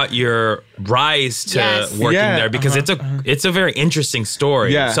talk about your rise to working there because it's a very interesting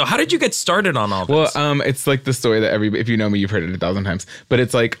story. Yeah. So how did you get started on all this? Well, it's like the story that if you know me, you've heard it 1,000 times. But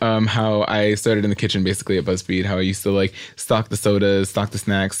it's like how I started in the kitchen basically at BuzzFeed, how I used to like stock the sodas, stock the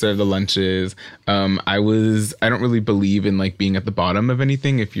snacks, serve the lunches. I don't really believe in like being at the bottom of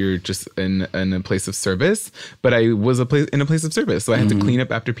anything if you're just in a place of service. But I was in a place of service. So I had to clean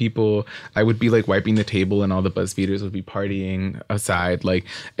up after people. I would be like wiping the table and all the BuzzFeeders would be partying aside. Like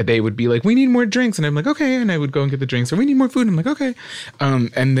they would be like, we need more drinks. And I'm like, okay. And I would go and get the drinks, or we need more food. And I'm like, okay.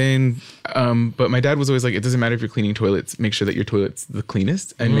 And then, but my dad was always like, it doesn't matter if you're cleaning toilets, make sure that your toilet's the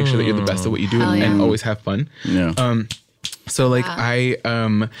cleanest and make sure that you're the best at what you do and always have fun. Yeah. So like I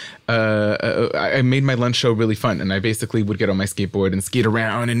made my lunch show really fun, and I basically would get on my skateboard and skate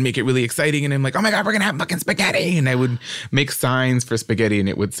around and make it really exciting. And I'm like, oh my God, we're gonna have fucking spaghetti. And I would make signs for spaghetti, and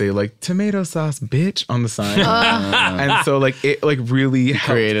it would say like tomato sauce, bitch, on the sign. And so like it like really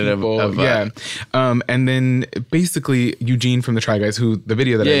created people. And then basically Eugene from the Try Guys, who the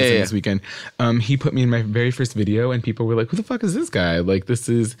video that I was in this weekend, he put me in my very first video, and people were like, who the fuck is this guy? Like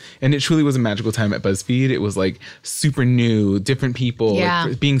and it truly was a magical time at BuzzFeed. It was like super new, different people,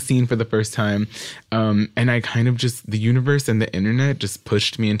 like, being seen for the first time. And I kind of the universe and the internet just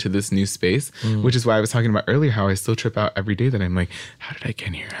pushed me into this new space, which is why I was talking about earlier, how I still trip out every day that I'm like, how did I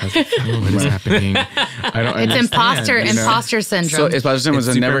get here? How's it feel? What is happening? I don't understand. It's imposter syndrome. So imposter syndrome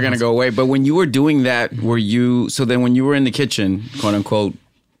was never going to go away. But when you were doing that, then when you were in the kitchen, quote unquote,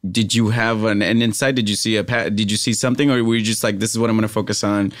 did you have an insight? Did you see something, or were you just like, this is what I'm going to focus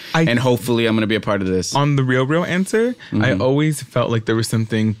on, and hopefully I'm going to be a part of this? On the real answer, I always felt like there was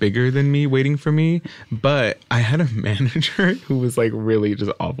something bigger than me waiting for me, but I had a manager who was like really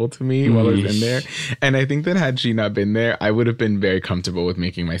just awful to me while I was in there. And I think that had she not been there, I would have been very comfortable with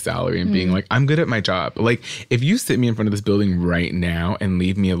making my salary and being like, I'm good at my job. Like, if you sit me in front of this building right now and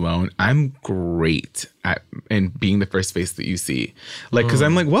leave me alone, I'm great and being the first face that you see. Like, because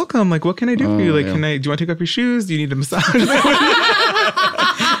I'm like, welcome, like, what can I do for you? Like, do you want to take off your shoes? Do you need a massage?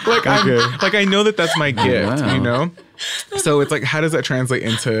 Like, I know that that's my gift, you know? So it's like, how does that translate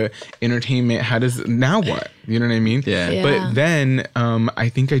into entertainment? Now what? You know what I mean? Yeah. But then I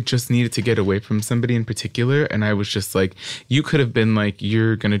think I just needed to get away from somebody in particular. And I was just like, you could have been like,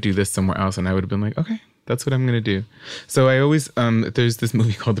 you're going to do this somewhere else. And I would have been like, okay, that's what I'm going to do. So I always, there's this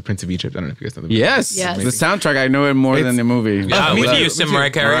movie called The Prince of Egypt. I don't know if you guys know the movie. Yes. The soundtrack, I know it more than the movie. Yeah, when you sing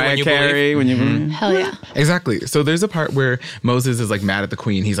Mariah Carey, when you believe. Hell yeah. Exactly. So there's a part where Moses is like mad at the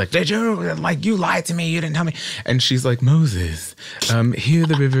queen. He's like, did you, like, you lied to me. You didn't tell me. And she's like, Moses, here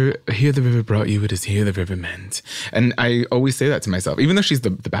the river brought you. It is here the river meant. And I always say that to myself, even though she's the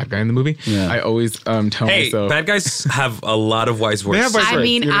bad guy in the movie. I always tell myself. Bad guys have a lot of wise words.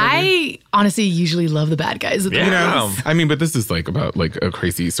 I honestly usually love the bad guys. I mean, but this is like about like a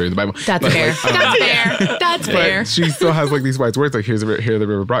crazy story of the Bible. That's fair. That's fair. She still has like these wise words, like here the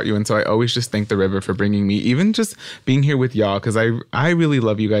river brought you. And so I always just thank the river for bringing me, even just being here with y'all, because I really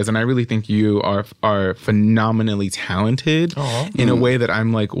love you guys, and I really think you are phenomenally talented in a way that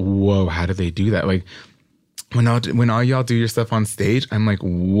I'm like, whoa, how do they do that? Like, when all y'all do your stuff on stage, I'm like,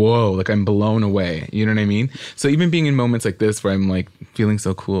 whoa, like I'm blown away. You know what I mean? So even being in moments like this where I'm like feeling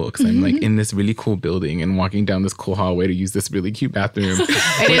so cool because I'm like in this really cool building and walking down this cool hallway to use this really cute bathroom.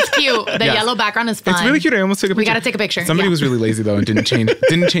 It is cute. The yellow background is fun. It's really cute. I almost took a picture. We got to take a picture. Somebody was really lazy though and didn't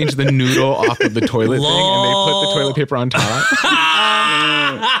change the noodle off of the toilet thing, and they put the toilet paper on top.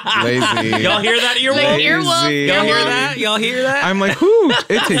 Lazy. Y'all hear that, earwolf? Y'all hear that? I'm like, whoo!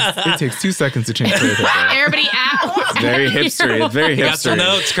 It takes 2 seconds to change toilet paper. Everybody out. It's very hipster. It's very hipster. Got some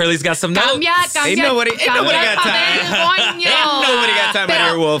notes. Curly's got some notes. Ain't nobody got time. Nobody got time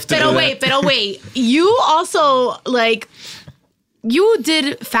at Earwolf to do that. Pero wait. You also, like, you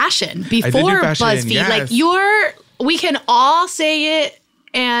did fashion before BuzzFeed. Yes. Like, we can all say it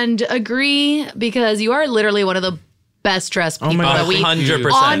and agree because you are literally one of the best dressed people that we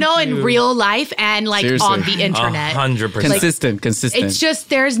 100%. all know in real life and like on the internet. 100%. Consistent. It's just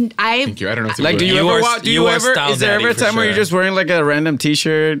Thank you. I don't know. Like, is there ever a time where you're just wearing like a random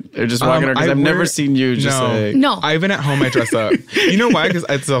t-shirt or just walking around? Because I've never seen you just like... No. Even at home I dress up. You know why? Because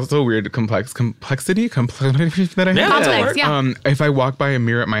it's also weird complexity that I have. Complex, yeah. If I walk by a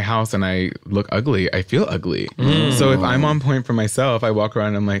mirror at my house and I look ugly, I feel ugly. So if I'm on point for myself, I walk around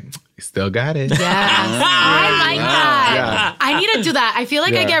and I'm like, Still got it. Yes. I like that. Yeah. I need to do that. I feel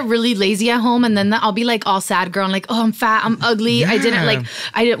like I Yeah. get really lazy at home, and then I'll be like all sad girl. I'm like, oh, I'm fat. I'm ugly. I didn't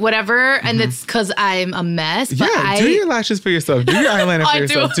I did whatever. And it's because I'm a mess. But Do your lashes for yourself. Do your eyeliner I for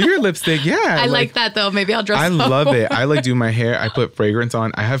do. yourself. Do your lipstick. Yeah. I like that though. Maybe I'll dress I up. love it. I like do my hair. I put fragrance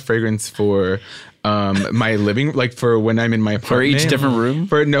on. I have fragrance for my living, like for when I'm in my apartment. For each different room?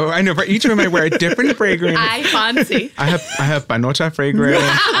 For each room I wear a different fragrance. I fancy. I have Panocha fragrance. Is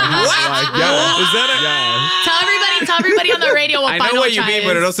that Tell everybody on the radio what I know what you panocha mean,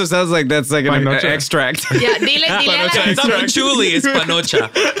 but it is. also sounds like that's like an Panocha. extract. Yeah, dile It's not patchouli, it's panocha.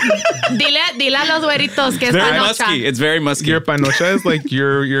 a los güeritos que es Very panocha. musky. It's very musky. Your Panocha is like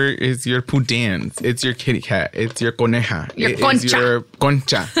your pudans. It's your kitty cat. It's your coneja. Your It is concha. your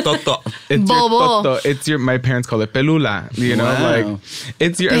concha. Toto. It's Bobo. your toto. It's your, my parents call it pelula. You know, Wow. like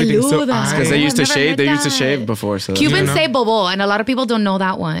it's your everything. So Peluda. Because they I've used to never shave. heard They used to that. shave before. So Cubans say bobo, and a lot of people don't know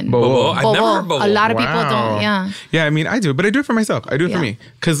that one. Bobo. I've never heard bobo. A lot of people Wow. don't. Yeah. Yeah, I mean, I do, but I do it for myself. I do it for Yeah. me.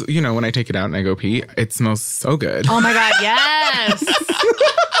 Because, you know, when I take it out and I go pee, it smells so good. Oh my God, yes.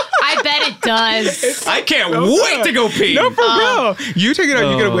 I bet it does. I can't wait to go pee. No, for real. You take it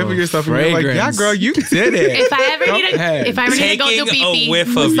out, you get a whiff of yourself, and you're like, yeah, fragrance. girl, you did it. If I ever need ahead. to go do Taking a pee whiff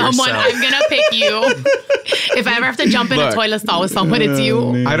with of someone, yourself. I'm gonna pick you. If I ever have to jump in a Look. toilet stall with someone, it's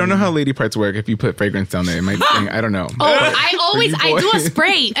you. I don't know how lady parts work. If you put fragrance down there, it might sting. I don't know. Oh, I do a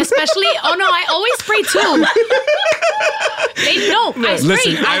spray, especially. Oh no, I always spray too. I spray.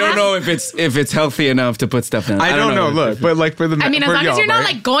 Listen, I don't know if it's healthy enough to put stuff in. I don't know. Look, but like for the I mean, as for long as y'all, you're not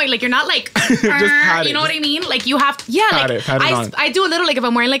right? like going, like you're not like, pat you it. know what I mean? Like you have, to, yeah, Pat like it, pat it on. I do a little like if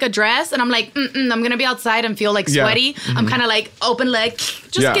I'm wearing like a dress and I'm like, I'm gonna be outside and feel like Yeah. sweaty. I'm kind of like open leg,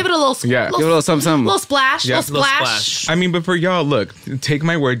 just Yeah. give it a little, Yeah. Give it a little something. little splash, Yeah. little Little splash. splash. I mean, but for y'all, look, take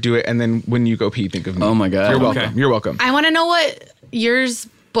my word, do it, and then when you go pee, think of me. Oh my God. You're Okay. welcome. You're welcome. I want to know what yours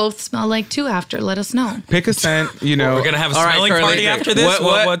both smell like too. After, let us know. Pick a scent. You know, We're gonna have a All right, smelling Curly, party after this.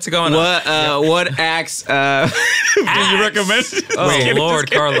 What's going on? What acts do you recommend? Oh Lord,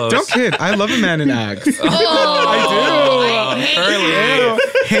 Carlos. Don't kid. I love a man in Axe. I hate Curly.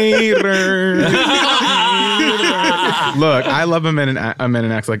 Hater. Look, I love a man in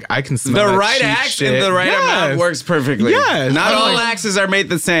Axe. Like I can smell The that right cheap axe shit. and the right amount Yes. works perfectly. Yes. Not Oh all my- axes are made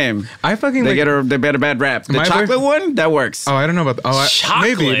the same. I fucking They like, get a bad rap. The My chocolate boy- one that works. Oh, I don't know about. Chocolate.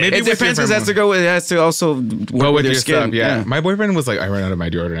 Maybe It with depends your because it has to go. It has to also work Go with your your skin. stuff, yeah. My boyfriend was like, I ran out of my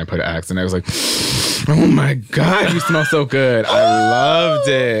deodorant. I put an Axe, and I was like, oh my God, you smell so good. I loved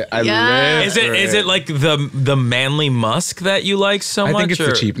it. I lived Is it for is it like the manly musk that you like so I much? think it's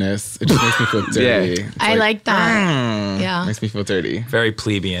the or- cheapness. It just makes me feel dirty. Yeah. It's I like that. Yeah. Makes me feel dirty. Very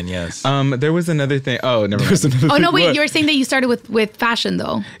plebeian, yes. There was another thing. Oh, never mind. Oh no, wait! You were saying that you started with fashion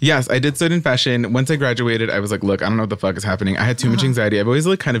though. Yes, I did study in fashion. Once I graduated, I was like, look, I don't know what the fuck is happening. I had too much anxiety. I've always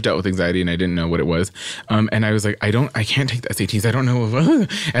like kind of dealt with anxiety and I didn't know what it was. And I was like, I can't take the SATs. I don't know.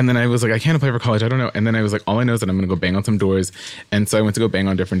 And then I was like, I can't apply for college. I don't know. And then I was like, all I know is that I'm going to go bang on some doors. And so I went to go bang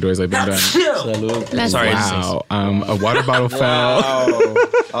on different doors. I've been done. Let's Sorry. Wow. A water bottle fell.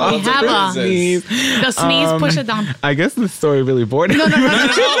 We have Sneeze. the sneeze. Push it down. I guess the story really bored. No.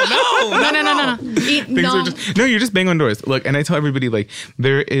 No, you're just bang on doors. Look, and I tell everybody, like,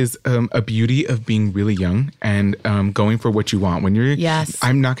 there is a beauty of being really young and going for what you want. When you're, Yes.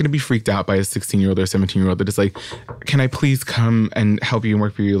 I'm not going to be freaked out by a 16-year-old or 17-year-old that is like, can I please come and help you and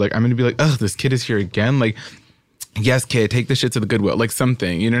work for you? Like, I'm going to be like, oh, this kid is here again. Like, yes, kid, take this shit to the Goodwill, like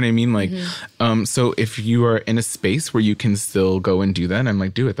something, you know what I mean? Like, so if you are in a space where you can still go and do that, I'm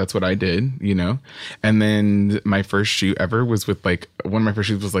like, do it. That's what I did, you know? And then my first shoot ever was with like, one of my first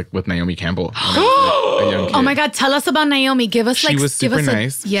shoots was like with Naomi Campbell. A young kid. Oh my God! Tell us about Naomi. Give us like. She was give super us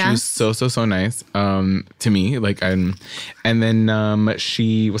nice. Yeah. She was so nice to me. Like, and then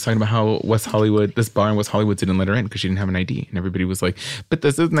she was talking about how West Hollywood, this bar in West Hollywood didn't let her in because she didn't have an ID. And everybody was like, but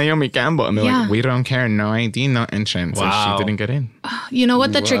this is Naomi Campbell. And they're Yeah. like, we don't care. No ID, no entrance. Wow. So she didn't get in. You know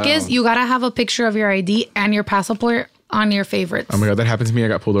what the trick is? You gotta have a picture of your ID and your passport on your favorites. Oh my God, that happened to me. I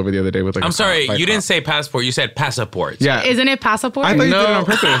got pulled over the other day with like I'm sorry, a you didn't say passport. You said passport. Yeah. Isn't it passport? I thought you did it on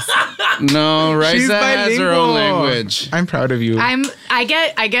purpose. No, She's Raisa has her bilingual. own language. I'm proud of you. I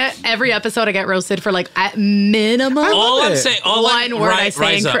get every episode I get roasted for like at minimum. All I'm it. saying, One word I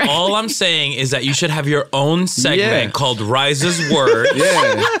say Riza, incorrectly. all I'm saying is that you should have your own segment Yeah. called Riza's Word.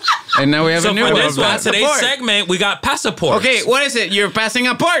 Yeah. And now we have So a new for one. this one, today's Passport. segment, we got passport. Okay, what is it? You're passing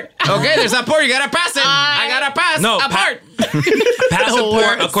a port. Okay, there's a port. You gotta pass it. I gotta pass. No, a port. Passport.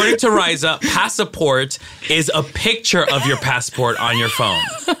 Passport, according to Riza, passport is a picture of your passport on your phone.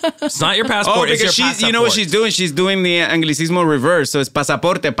 It's not your passport. Oh, it's your because she's, passport. you know what she's doing? She's doing the anglicismo reverse. So it's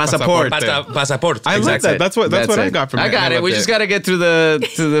pasaporte, passport. Passport. I love that. That's what I got from it. I got it. We just got to get to the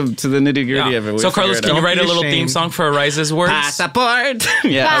nitty gritty of it. So Carlos, can you write a little theme song for Riza's words? Passport.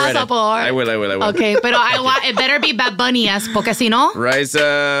 Yeah, Passport. I will. Okay, but it better be Bad Bunny-esque, porque si no...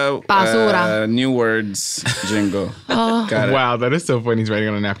 Riza, Basura. new words, jingle. Got it. Wow, that is so funny. He's writing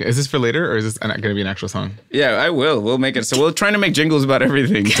on a napkin. Is this for later, or is this going to be an actual song? Yeah, I will. We'll make it. So we're trying to make jingles about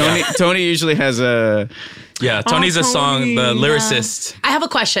everything. Tony usually has a... Yeah, Tony's a song, the lyricist. I have a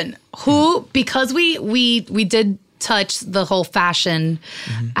question. Who, because we did touch the whole fashion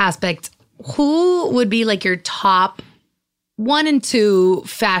aspect, who would be like your top 1 and 2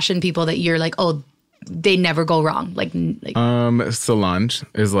 fashion people that you're like, oh, they never go wrong? Like Solange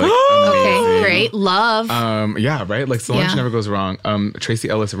is like okay, amazing. great. Love. Yeah, right? Like Solange Yeah. never goes wrong. Tracy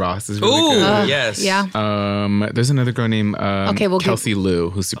Ellis Ross is really Ooh, good. yes. Yeah. There's another girl named we'll Kelsey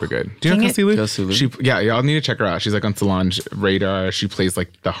Lou who's super good. Do you know Dang Kelsey Lou? Kelsey Lou. Y'all need to check her out. She's like on Solange radar. She plays like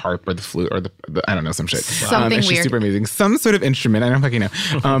the harp or the flute or the I don't know, some shit. Something and she's weird. super amazing. Some sort of instrument. I don't fucking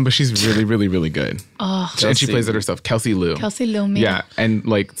know. But she's really, really, really good. Oh, And she plays it herself. Kelsey Lou. Kelsey Lou, man. Yeah, and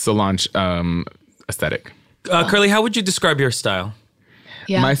like Solange aesthetic. Curly, how would you describe your style?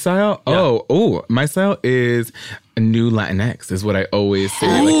 yeah. My style? Oh, my style is a new Latinx is what I always say.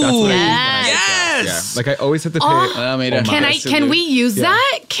 Like that's what I use. Yes. Yeah. Like I always have to pay. Can we use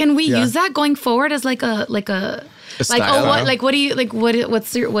that? Can we use that going forward as like a style. what do you like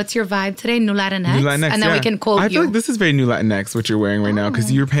what's your vibe today? New Latinx? New Latinx, and then we can quote I you. feel like this is very new Latinx, what you're wearing right now,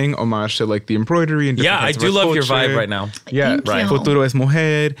 because you're paying homage to like the embroidery and different Yeah, I parts of do our love your culture. vibe right now. Yeah, Thank you. Futuro es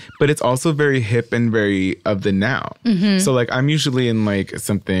mujer, but it's also very hip and very of the now. So like I'm usually in like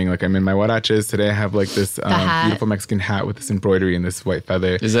something like I'm in my huaraches today. I have like this hat. beautiful Mexican hat with this embroidery and this white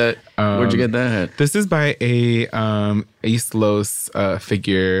feather. Is that... where'd you get that hat? This is by a East Los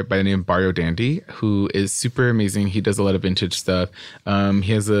figure by the name of Barrio Dandy, who is super amazing. He does a lot of vintage stuff.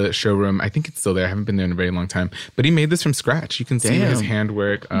 He has a showroom. I think it's still there. I haven't been there in a very long time. But he made this from scratch. You can see his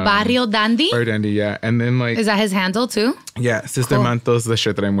handwork. Barrio Dandy? Barrio Dandy, yeah. And then like... Is that his handle too? Yeah, Sister Cool. Mantos, the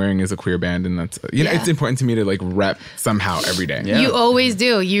shirt that I'm wearing is a queer band. And that's... You know, it's important to me to like rep somehow every day. Yeah. You always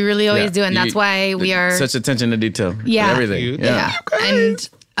do. You really always do. And that's why we are... Such attention to detail. Yeah. Everything. Yeah. And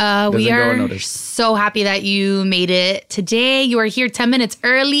we go are unnoticed. so happy that you made it today. You are here 10 minutes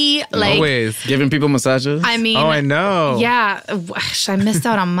early. Like, Always. Giving people massages. I mean... Oh, I know. Yeah. Gosh, I missed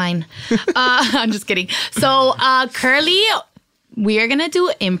out on mine. I'm just kidding. So, Curly, we are going to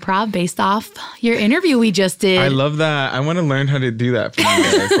do improv based off your interview we just did. I love that. I want to learn how to do that for you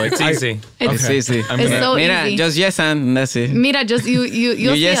guys. Like, It's easy. It's It's easy. I'm It's gonna- so Mira, easy. just yes and that's it. Mira, just you'll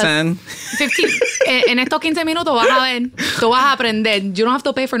see yes us. and. 15, en estos 15 minutos vas a ver, tú vas a aprender. You don't have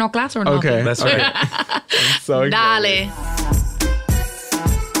to pay for no class or nothing. Okay. That's right. I'm so excited. Dale.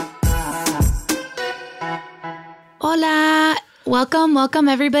 Hola. Welcome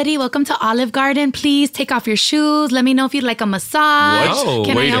everybody. Welcome to Olive Garden. Please take off your shoes. Let me know if you'd like a massage. What?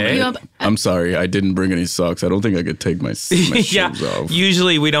 Can I Wait, help eh? you up? I'm sorry, I didn't bring any socks. I don't think I could take my Yeah. shoes off.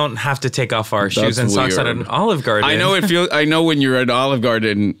 Usually we don't have to take off our shoes and socks at weird. an Olive Garden. I know when you're at Olive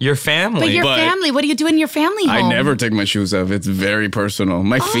Garden. Your family. But your But family, what do you do in your family home? I never take my shoes off. It's very personal.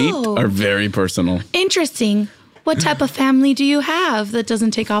 My feet Oh. are very personal. Interesting. What type of family do you have that doesn't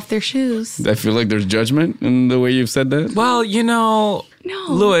take off their shoes? I feel like there's judgment in the way you've said that. Well, No.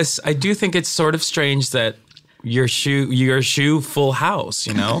 Louis, I do think it's sort of strange that your shoe full house,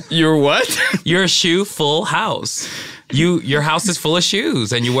 you know? You're what? Your shoe full house. Your house is full of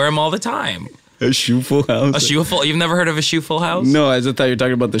shoes and you wear them all the time. A shoe full house? A shoe full. You've never heard of a shoe full house? No, I just thought you were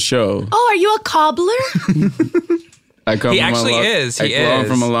talking about the show. Oh, are you a cobbler? I come He from actually a lo- is. He I come is.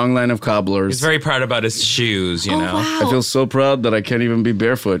 from a long line of cobblers. He's very proud about his shoes, you know? Wow. I feel so proud that I can't even be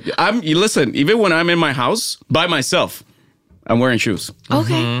barefoot. Listen, even when I'm in my house by myself, I'm wearing shoes.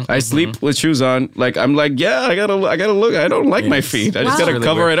 Okay. I sleep with shoes on. Like I'm like, yeah, I gotta look. I don't like my feet. I just Wow. gotta Really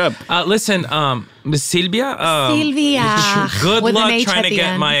cover weird. it up. Listen, Miss Sylvia. Sylvia. Good With an luck H trying at to the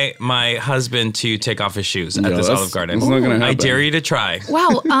get end. my husband to take off his shoes at No, this that's- Olive Garden. that's not gonna I happen. dare you to try.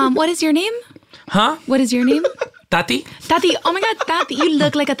 Wow. What is your name? Huh? What is your name? Tati? Tati. Oh my God, Tati. You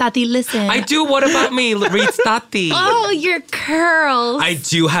look like a Tati. Listen. I do. What about me? Reads Tati. Oh, your curls. I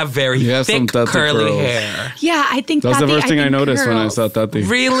do have very You have some thick Tati curly curls. hair. Yeah, I think That's Tati. the first thing I think noticed when I curls. saw Tati.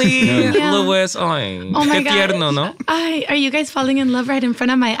 Really, Yeah. Louis? Ay, Oh my qué God. tierno, no? Are you guys falling in love right in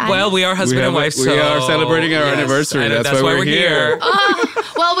front of my eyes? Well, we are husband and wife. We so are celebrating our anniversary. and That's why we're here.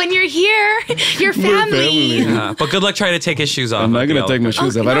 Well, when you're here, your family. But good luck trying to take his shoes off. I'm not at the gonna take my Olive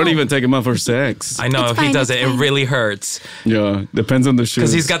Garden. shoes off. I don't even take them off for sex. I know It's if fine, he does it's it, fine. it really really hurts. Yeah, depends on the shoes.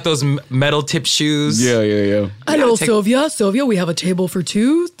 Because he's got those metal tip shoes. Yeah. Hello, Sylvia. Sylvia, we have a table for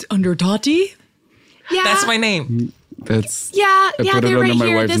two under Tati. Yeah. That's my name. That's Yeah, I put it they're under right my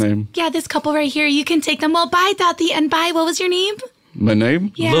here. wife's This, name. yeah, this couple right here. You can take them. Well, bye, Tati, and bye. What was your name? My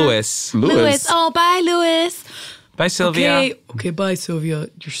name? Yeah. Lewis. Lewis. Oh, bye, Lewis. Bye, Sylvia. Okay, bye, Sylvia.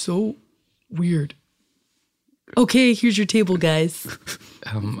 You're so weird. Okay, here's your table, guys.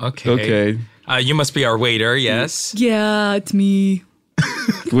 Okay. You must be our waiter, yes? Yeah, it's me.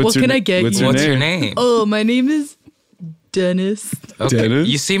 What can I get What's you? What's your name? Oh, my name is Dennis. Okay. Dennis?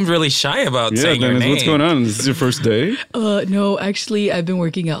 You seemed really shy about saying your Dennis, name. what's going on? Is this your first day? No, actually, I've been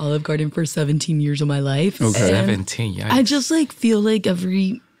working at Olive Garden for 17 years of my life. Okay. and 17, yikes. I just feel like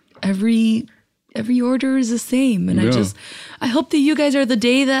every order is the same, and Yeah. I hope that you guys are the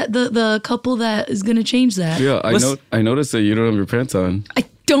day that the couple that is gonna change that. Yeah, I noticed that you don't have your pants on. I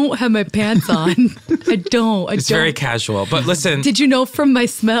don't have my pants on. I don't. It's very casual. But listen, Did you know from my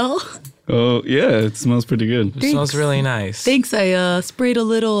smell? Oh, yeah, it smells pretty good. it smells really nice. Thanks. I sprayed a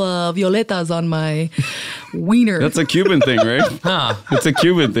little violetas on my wiener. That's a Cuban thing, right? It's a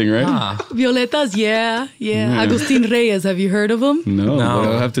Cuban thing, right? Violetas, yeah. Agustin Reyes, have you heard of them? No, but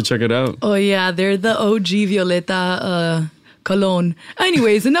I'll have to check it out. Oh yeah, they're the OG Violeta cologne.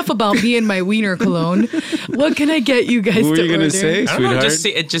 Anyways, enough about me and my wiener cologne. What can I get you guys What were to you going order? to say, I don't know,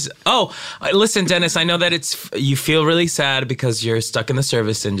 sweetheart? listen, Dennis, I know that you feel really sad because you're stuck in the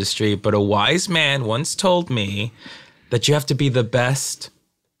service industry, but a wise man once told me that you have to be the best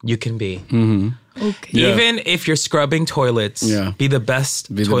you can be. Mm-hmm. Okay. Yeah. Even if you're scrubbing toilets, be the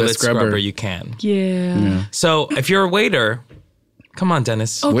best toilet scrubber you can. Yeah. So if you're a waiter, come on,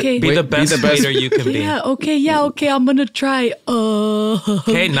 Dennis. Okay. Be the best waiter you can be. Yeah, okay, I'm gonna try.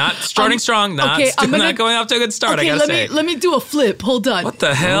 Okay, not starting strong, not going off to a good start, Okay, I gotta say. let me do a flip. Hold on. What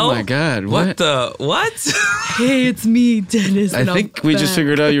the hell? Oh my God. What the, what? Hey, it's me, Dennis. I and think I'm we just back.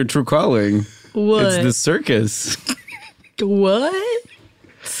 figured out your true calling. What? It's the circus. What?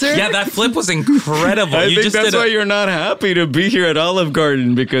 Sir? Yeah, that flip was incredible. I think that's why you're not happy to be here at Olive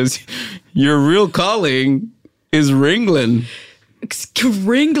Garden, because your real calling is Ringling.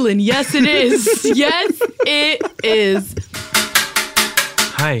 Ringling, yes it is. Yes it is.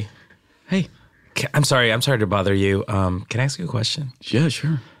 Hi. Hey. I'm sorry to bother you. Can I ask you a question? Yeah,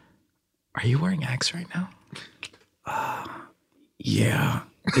 sure. Are you wearing Axe right now? Yeah.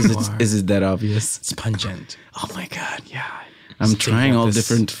 Is it that obvious? It's pungent. Oh my God. Yeah. I'm trying all this-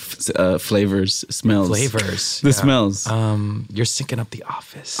 different flavors, smells. The smells. You're syncing up the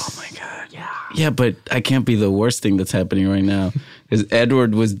office. Oh my God. Yeah. Yeah, but I can't be the worst thing that's happening right now. Because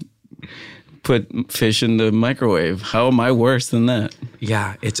Edward was put fish in the microwave. How am I worse than that?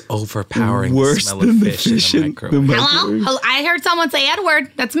 Yeah, it's overpowering. Worse the smell than of the fish fish in the in microwave. the Hello? I heard someone say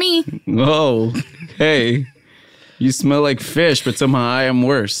Edward. That's me. Oh, hey. You smell like fish, but somehow I am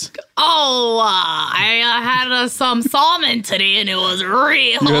worse. Oh, I had some salmon today, and it was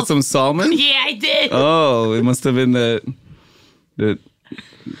real. You had some salmon? Yeah, I did. Oh, it must have been the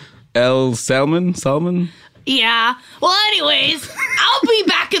El Salmon? Yeah. Well, anyways, I'll be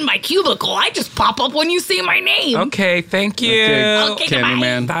back in my cubicle. I just pop up when you say my name. Okay, thank you. Okay,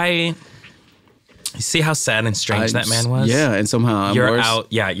 Candyman. Bye. You see how sad and strange that man was? Yeah, and somehow I'm you're worse. out.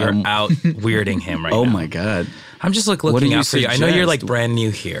 Yeah, you're out weirding him right now. Oh my God. I'm just What looking do you out for you. I know you're like suggest? brand new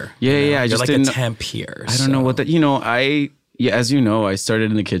here. Yeah, you know? yeah. I You're just like didn't a temp here. I don't know what that. As you know, I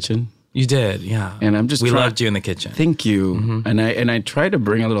started in the kitchen. You did, yeah. And I'm just we trying- loved you in the kitchen. Thank you. And I try to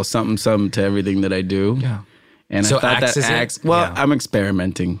bring a little something to everything that I do. Yeah. And So I thought Axe that is it? Axe. Well, Yeah. I'm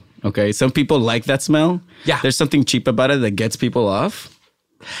experimenting. Okay, some people like that smell. Yeah. There's something cheap about it that gets people off.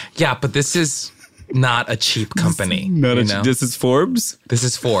 Yeah, but this is not a cheap company. This is Forbes. This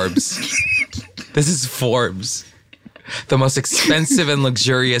is Forbes. This is Forbes. The most expensive and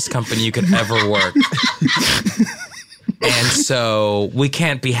luxurious company you could ever work. And so we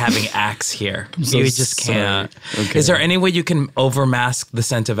can't be having Axe here. so You just can't. sorry. Okay. Is there any way you can overmask the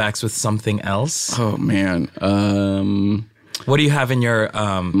scent of Axe with something else? Oh man. What do you have in your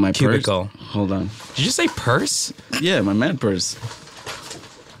My cubicle? purse. Hold on. Did you say purse? Yeah, my man purse.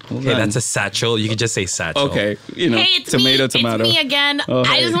 Hold Okay, on. that's a satchel. You could just say satchel. Okay, Hey, it's tomato, me. tomato. It's me again. Oh,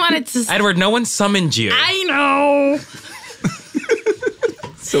 I hey. just wanted to. Edward, no one summoned you. I know.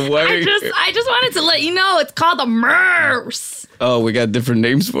 So why? Are I just wanted to let you know it's called a MERS. Oh, we got different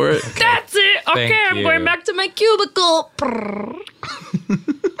names for it. That's it. Okay, Thank I'm going you. back to my cubicle.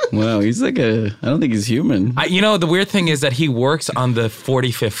 Wow, he's like I don't think he's human. The weird thing is that he works on the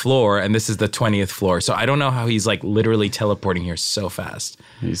 45th floor and this is the 20th floor. So I don't know how he's like literally teleporting here so fast.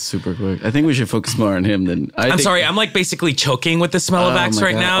 He's super quick. I think we should focus more on him than I'm sorry, I'm like basically choking with the smell of Axe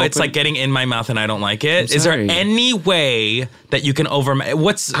right now. It's like getting in my mouth and I don't like it. Is there any way that you can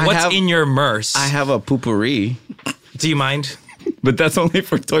what's in your merce? I have a poopery. Do you mind? But that's only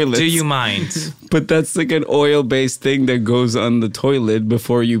for toilets. Do you mind? But that's like an oil-based thing that goes on the toilet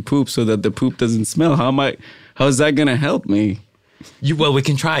before you poop so that the poop doesn't smell. How is that going to help me? Well, we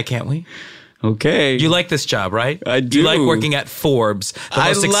can try, can't we? Okay. You like this job, right? I do. You like working at Forbes, the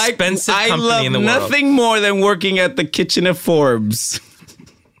most expensive company in the world. I love nothing more than working at the kitchen of Forbes.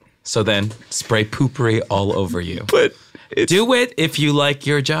 So then, spray poopery all over you. But do it if you like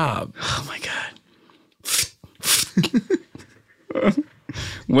your job. Oh my God.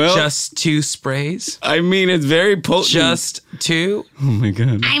 Well, just 2 sprays. I mean, it's very potent. Just 2. Oh my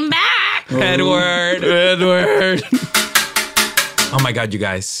God. I'm back. Oh, Edward. Oh my God, you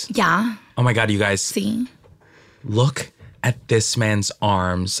guys. Yeah. Oh my God, you guys. See. Look at this man's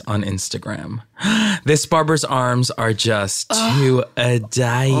arms on Instagram. This barber's arms are just to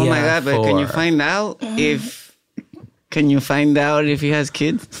die Oh my God, but for. can you find out if he has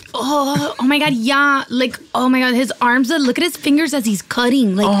kids? Oh my God, yeah. Like, oh my God, his arms, look at his fingers as he's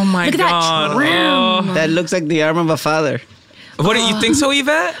cutting. Like, oh my look at God. that trim. That looks like the arm of a father. What do you think so,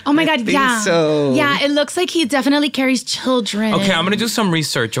 Yvette? Oh my God, yeah. So. Yeah, it looks like he definitely carries children. Okay, I'm going to do some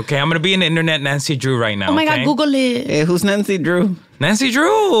research, okay? I'm going to be an internet Nancy Drew right now, Oh my okay? God, Google it. Hey, who's Nancy Drew? Nancy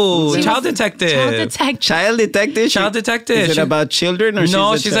Drew, child detective. Child detective. Child detective? Child detective. Is it about children or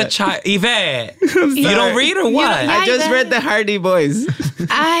no, she's a child. Yvette, you don't read or what? I just read the Hardy Boys.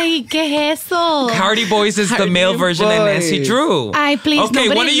 Ay, ¿qué es eso? Hardy Boys is the male version of Nancy Drew. Ay, please, okay,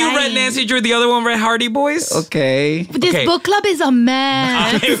 nobody one of you read lies. Nancy Drew, the other one read Hardy Boys? Okay. This book club is a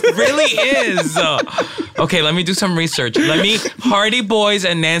mess. It really is. Okay, let me do some research. Let me Hardy Boys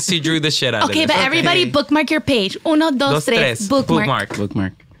and Nancy Drew the shit out of Okay, this. but everybody bookmark your page. 1, 2, 3. Bookmark.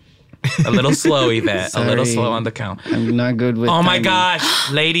 Bookmark. A little slow, Yvette. Sorry. A little slow on the count. I'm not good with Oh my timing.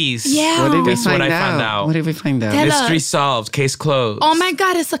 gosh, ladies. Yeah. What did we Guess find what I out? found out? What did we find out? Tell Mystery us. solved. Case closed. Oh my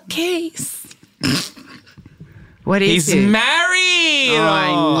God, it's a case. What is He's it? married. Oh,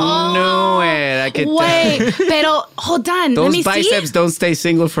 I knew it. I could Wait, pero hold on. Those Let me biceps see. don't stay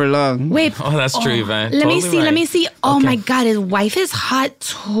single for long. Wait. Oh, that's true, Yvette. Let me Totally see. right. Let me see. Oh Okay. my God, his wife is hot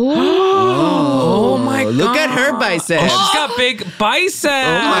too. Oh my God. Look at her biceps. Oh, she's got big biceps.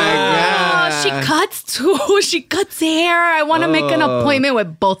 Oh my God. Oh, she cuts too. She cuts hair. I want to make an appointment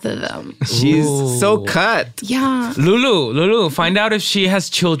with both of them. She's so cut. Yeah. Lulu, find out if she has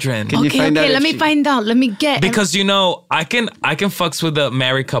children. Can you Okay, find out okay. if Let me she- find out. Let me get. Because I can fucks with a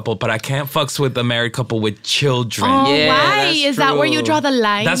married couple, but I can't fucks with a married couple with children. Oh, Yeah, why? that's Is that where you true. draw the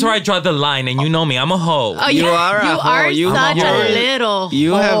line? That's where I draw the line, and you know me, I'm a hoe. Oh, You yeah. are a You hoe. are You such a are- little.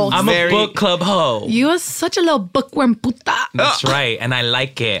 you have hoe. I'm very- a book club hoe. You are such a little bookworm puta. That's right, and I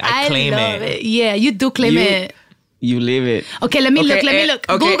like it. I claim love it. Yeah, you do claim You- it. You leave it. Okay, let me look. Let me look.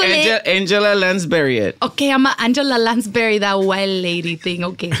 Okay, Google it. Angela Lansbury it. Okay, I'm a Angela Lansbury, that wild lady thing.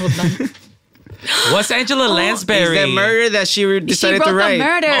 Okay, hold on. What's Angela Lansbury? It's the murder that she she decided wrote to write. the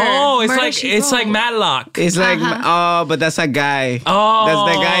murder. Oh, it's Murder, like She it's Wrote. like Matlock. It's like, oh, but that's a guy. Oh. That's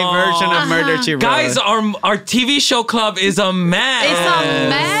the guy version of Murder, She Wrote. Guys, our TV show club is a mess. It's a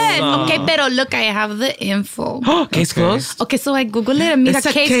mess. Okay, pero look, I have the info. Case closed. Okay, so I Google it and mira It's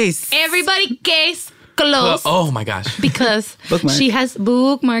a case. case. Everybody case closed. Oh my gosh. Because Bookmark. she has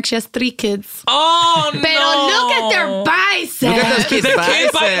bookmark. She has 3 kids. Oh no. Pero look at their biceps. Look at those kids' Their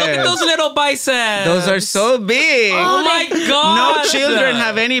kid biceps. look at those little biceps. Those are so big. Oh my god. No children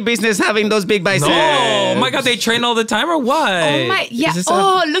have any business having those big biceps. No. Oh my god, they train all the time or what? Oh my, yeah. Is this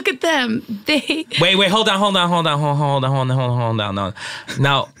Oh, look at them. They. Wait, hold on. No.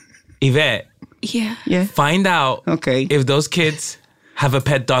 Now, Yvette, Yeah. Yeah. find out Okay. if those kids have a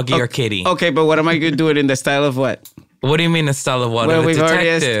pet doggy or kitty. Okay, but what am I going to do it in the style of what? What do you mean a style of what? Well, Of a we've already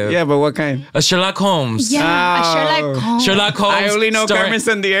detective? yeah, but what kind? A Sherlock Holmes. Yeah. Oh. Sherlock Holmes. Sherlock Holmes. I only know starring-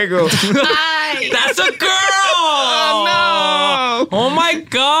 Carmen Sandiego. Ay. That's a girl. Oh, no. Oh my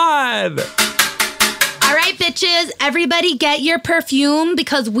god. All right, bitches. Everybody get your perfume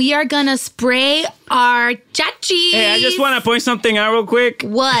because we are going to spray our chachis. Hey, I just want to point something out real quick.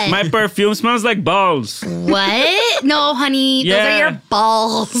 What? My perfume smells like balls. What? No, honey. Those Yeah. are your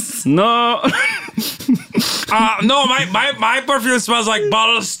balls. No. No, my perfume smells like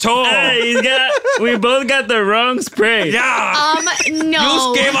balls too. Hey, we both got the wrong spray. Yeah.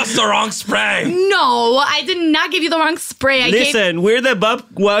 No. You gave us the wrong spray. No, I did not give you the wrong spray. I gave. Listen, we're the Bob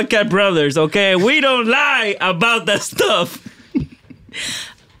Wildcat brothers, okay? We don't lie about that stuff.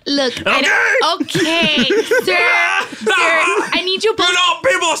 Look. Okay, sir. I need you both. You know,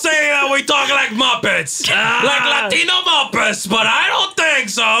 people say that we talk like Muppets. Like Latino Muppets, but I don't think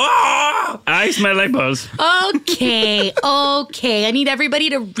so. I smell like balls. Okay. I need everybody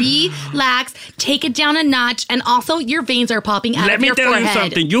to relax, take it down a notch, and also your veins are popping out of your forehead. Let me tell you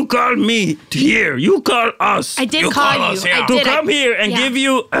something. You called me here. You called us. I did call you. To come here and give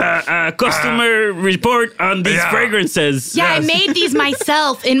you a customer report on these fragrances. Yeah, I made these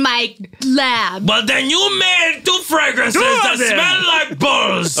myself in my lab. But then you made 2 fragrances that smell like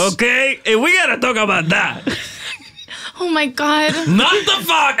balls. Okay, and we gotta talk about that. Oh my God. Not the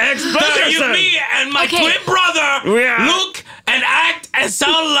fact that me and my twin brother look and act and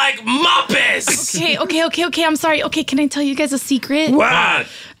sound like Muppets. Okay. I'm sorry. Okay, can I tell you guys a secret? What?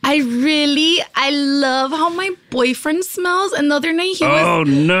 I love how my boyfriend smells. And the other night he was... Oh,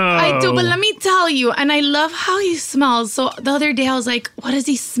 no. I do, but let me tell you. And I love how he smells. So the other day I was like, what does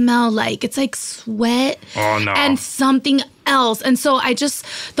he smell like? It's like sweat. Oh, no. And something else. And so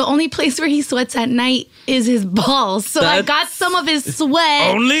the only place where he sweats at night is his balls. So I got some of his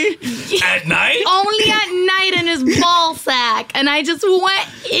sweat. Only? At night? Only at night in his ball sack. And I just went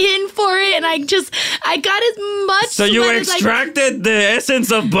in for it. And I got as much So you sweat as extracted the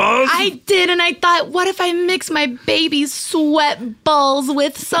essence of balls? I did, and I thought, what if I mix my baby's sweat balls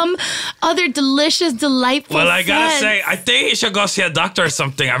with some other delicious, delightful Well, I gotta scents? say, I think he should go see a doctor or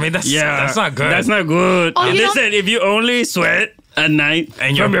something. I mean, that's not good. That's not good. Oh, you Listen, if you only sweat at night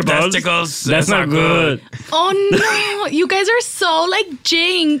and from your balls, testicles, that's not good. Oh no, you guys are so like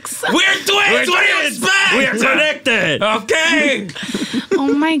jinx. We're twins. What do you expect? We are connected. Okay.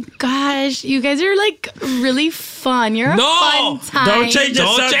 Oh my gosh, you guys are like really fun. You're a fun time. Don't change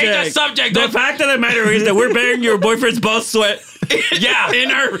the subject. The fact of the matter is that we're bearing your boyfriend's ball sweat. Yeah,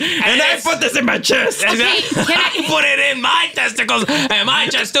 and I put this in my chest. Okay, I put it in my testicles and my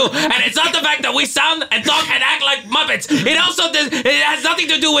chest too. And it's not the fact that we sound and talk and act like Muppets. It has nothing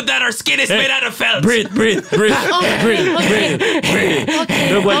to do with that our skin is made out of felt. Breathe. Breathe. Look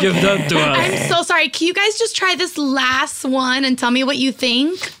what you've done to us. I'm so sorry. Can you guys just try this last one and tell me what you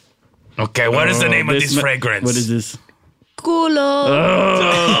think? Okay, what is the name of this fragrance? What is this? Culo.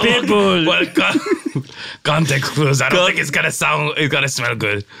 Oh, people. Well, context clues. I don't think it's gonna smell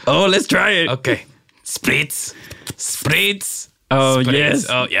good. Oh, let's try it. Okay. Spritz. Oh, Spritz. yes.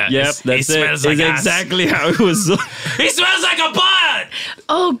 Oh, yeah. Yep, that's it. Smells like it's exactly how it was. He smells like a butt.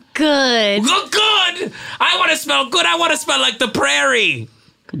 Oh, good. Good. I want to smell good. I want to smell like the prairie.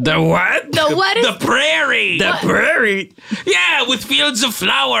 The what? The what is... The prairie. The prairie? Yeah, with fields of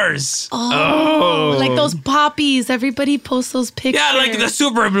flowers. Oh, like those poppies. Everybody posts those pictures. Yeah, like the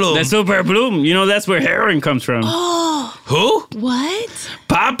super bloom. The super bloom. You know, that's where heroin comes from. Oh. Who? What?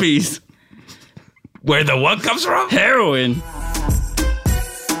 Poppies. Where the what comes from? Heroin.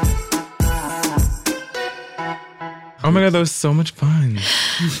 Oh my God, that was so much fun.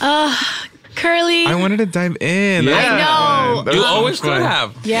 Curly. I wanted to dive in. Yeah. I know. You always could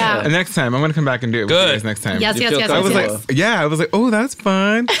have. Yeah. And next time, I'm gonna come back and do it with you guys next time. Yes. I was like, oh, that's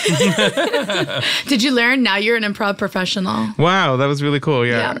fun. Did you learn? Now you're an improv professional. Wow, that was really cool.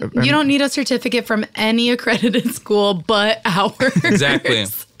 Yeah. You don't need a certificate from any accredited school but ours. Exactly.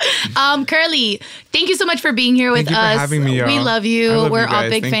 Curly, thank you so much for being here with Thank you us. for having me, y'all. We love you. you We're all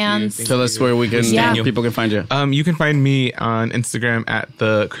guys. big Thank you. fans. Thank Tell us where we can people can find you. You can find me on Instagram at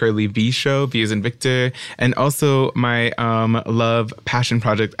the Curly V Show, V as in Victor, and also my love passion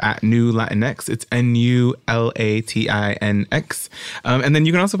project at New Latinx. It's NULATINX. And then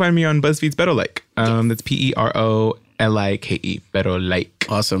you can also find me on BuzzFeed's Better Like. That's PEROLIKE, Better Like.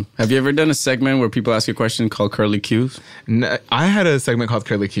 Awesome. Have you ever done a segment where people ask you a question called Curly Q's? No, I had a segment called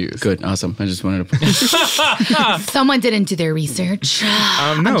Curly Q's. Good, awesome. I just wanted to. Someone didn't do their research.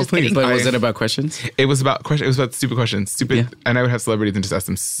 No, please. But was it about questions? It was about questions. It was about stupid questions. And I would have celebrities and just ask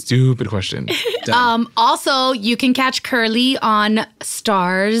them stupid questions. Also, you can catch Curly on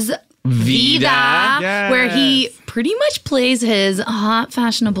Stars Vida, where he pretty much plays his hot,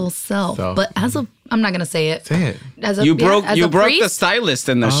 fashionable self. But I'm not gonna say it. Say it. You broke the stylist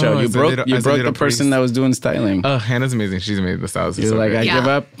in the show. You broke the person that was doing styling. Oh, Hannah's amazing. She's amazing. The stylist is You're so like, great. I give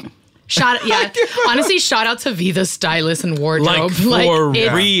up. Honestly, shout out to Vida stylist and wardrobe. Like for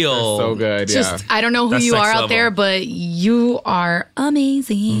it's real. So good. Just I don't know who That's you next are out level. there, but you are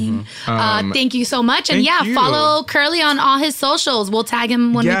amazing. Thank you so much, and thank you. follow Curly on all his socials. We'll tag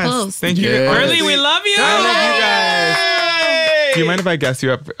him when we post. Thank you. Yes. Curly, we love you. I love you guys. Do you mind if I guess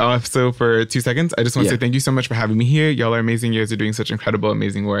you up also for 2 seconds? I just want to say thank you so much for having me here. Y'all are amazing. You guys are doing such incredible,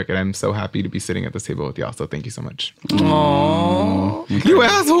 amazing work. And I'm so happy to be sitting at this table with y'all. So thank you so much. Aww. You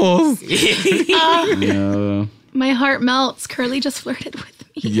assholes. No. My heart melts. Curly just flirted with me.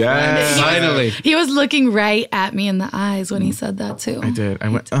 Yes. Finally. He was looking right at me in the eyes when he said that too. I did. I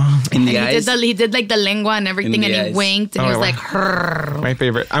went, oh. In the And eyes. he did like the lengua and everything, In the and he eyes. winked, and Oh, he was wow. like, "Her." My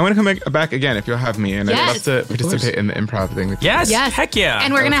favorite. I want to come back again if you'll have me, and I'd love Yes. to participate in the improv thing with you. Yes. Yes. Heck yeah.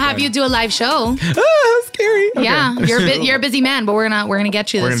 And we're gonna have fun. you do a live show. Oh, scary. Okay. Yeah, you're a busy man, but we're gonna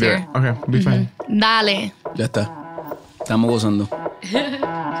get you We're this gonna do year. it. Okay, it'll be fine. Dale. Ya está. Estamos gozando.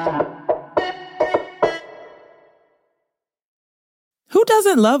 Who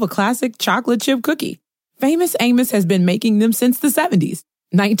doesn't love a classic chocolate chip cookie? Famous Amos has been making them since the 70s,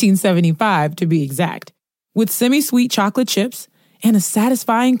 1975 to be exact. With semi-sweet chocolate chips and a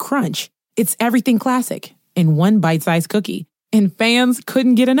satisfying crunch, it's everything classic in one bite-sized cookie, and fans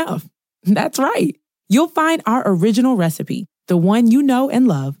couldn't get enough. That's right. You'll find our original recipe, the one you know and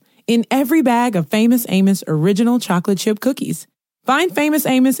love, in every bag of Famous Amos original chocolate chip cookies. Find Famous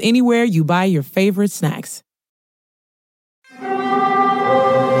Amos anywhere you buy your favorite snacks.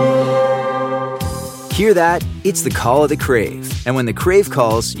 Hear that? It's the call of the Crave. And when the Crave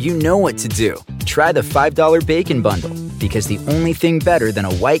calls, you know what to do. Try the $5 Bacon Bundle, because the only thing better than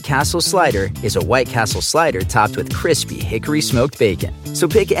a White Castle slider is a White Castle slider topped with crispy hickory smoked bacon. So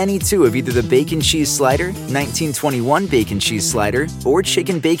pick any two of either the Bacon Cheese Slider, 1921 Bacon Cheese Slider, or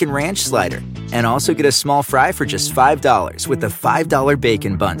Chicken Bacon Ranch Slider. And also get a small fry for just $5 with the $5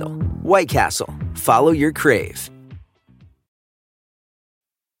 Bacon Bundle. White Castle. Follow your Crave.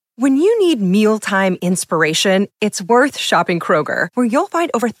 When you need mealtime inspiration, it's worth shopping Kroger, where you'll find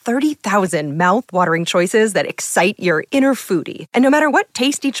over 30,000 mouth-watering choices that excite your inner foodie. And no matter what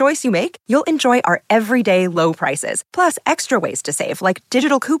tasty choice you make, you'll enjoy our everyday low prices, plus extra ways to save, like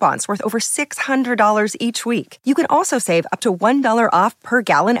digital coupons worth over $600 each week. You can also save up to $1 off per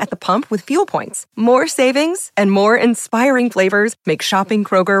gallon at the pump with fuel points. More savings and more inspiring flavors make shopping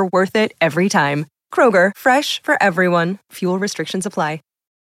Kroger worth it every time. Kroger, fresh for everyone. Fuel restrictions apply.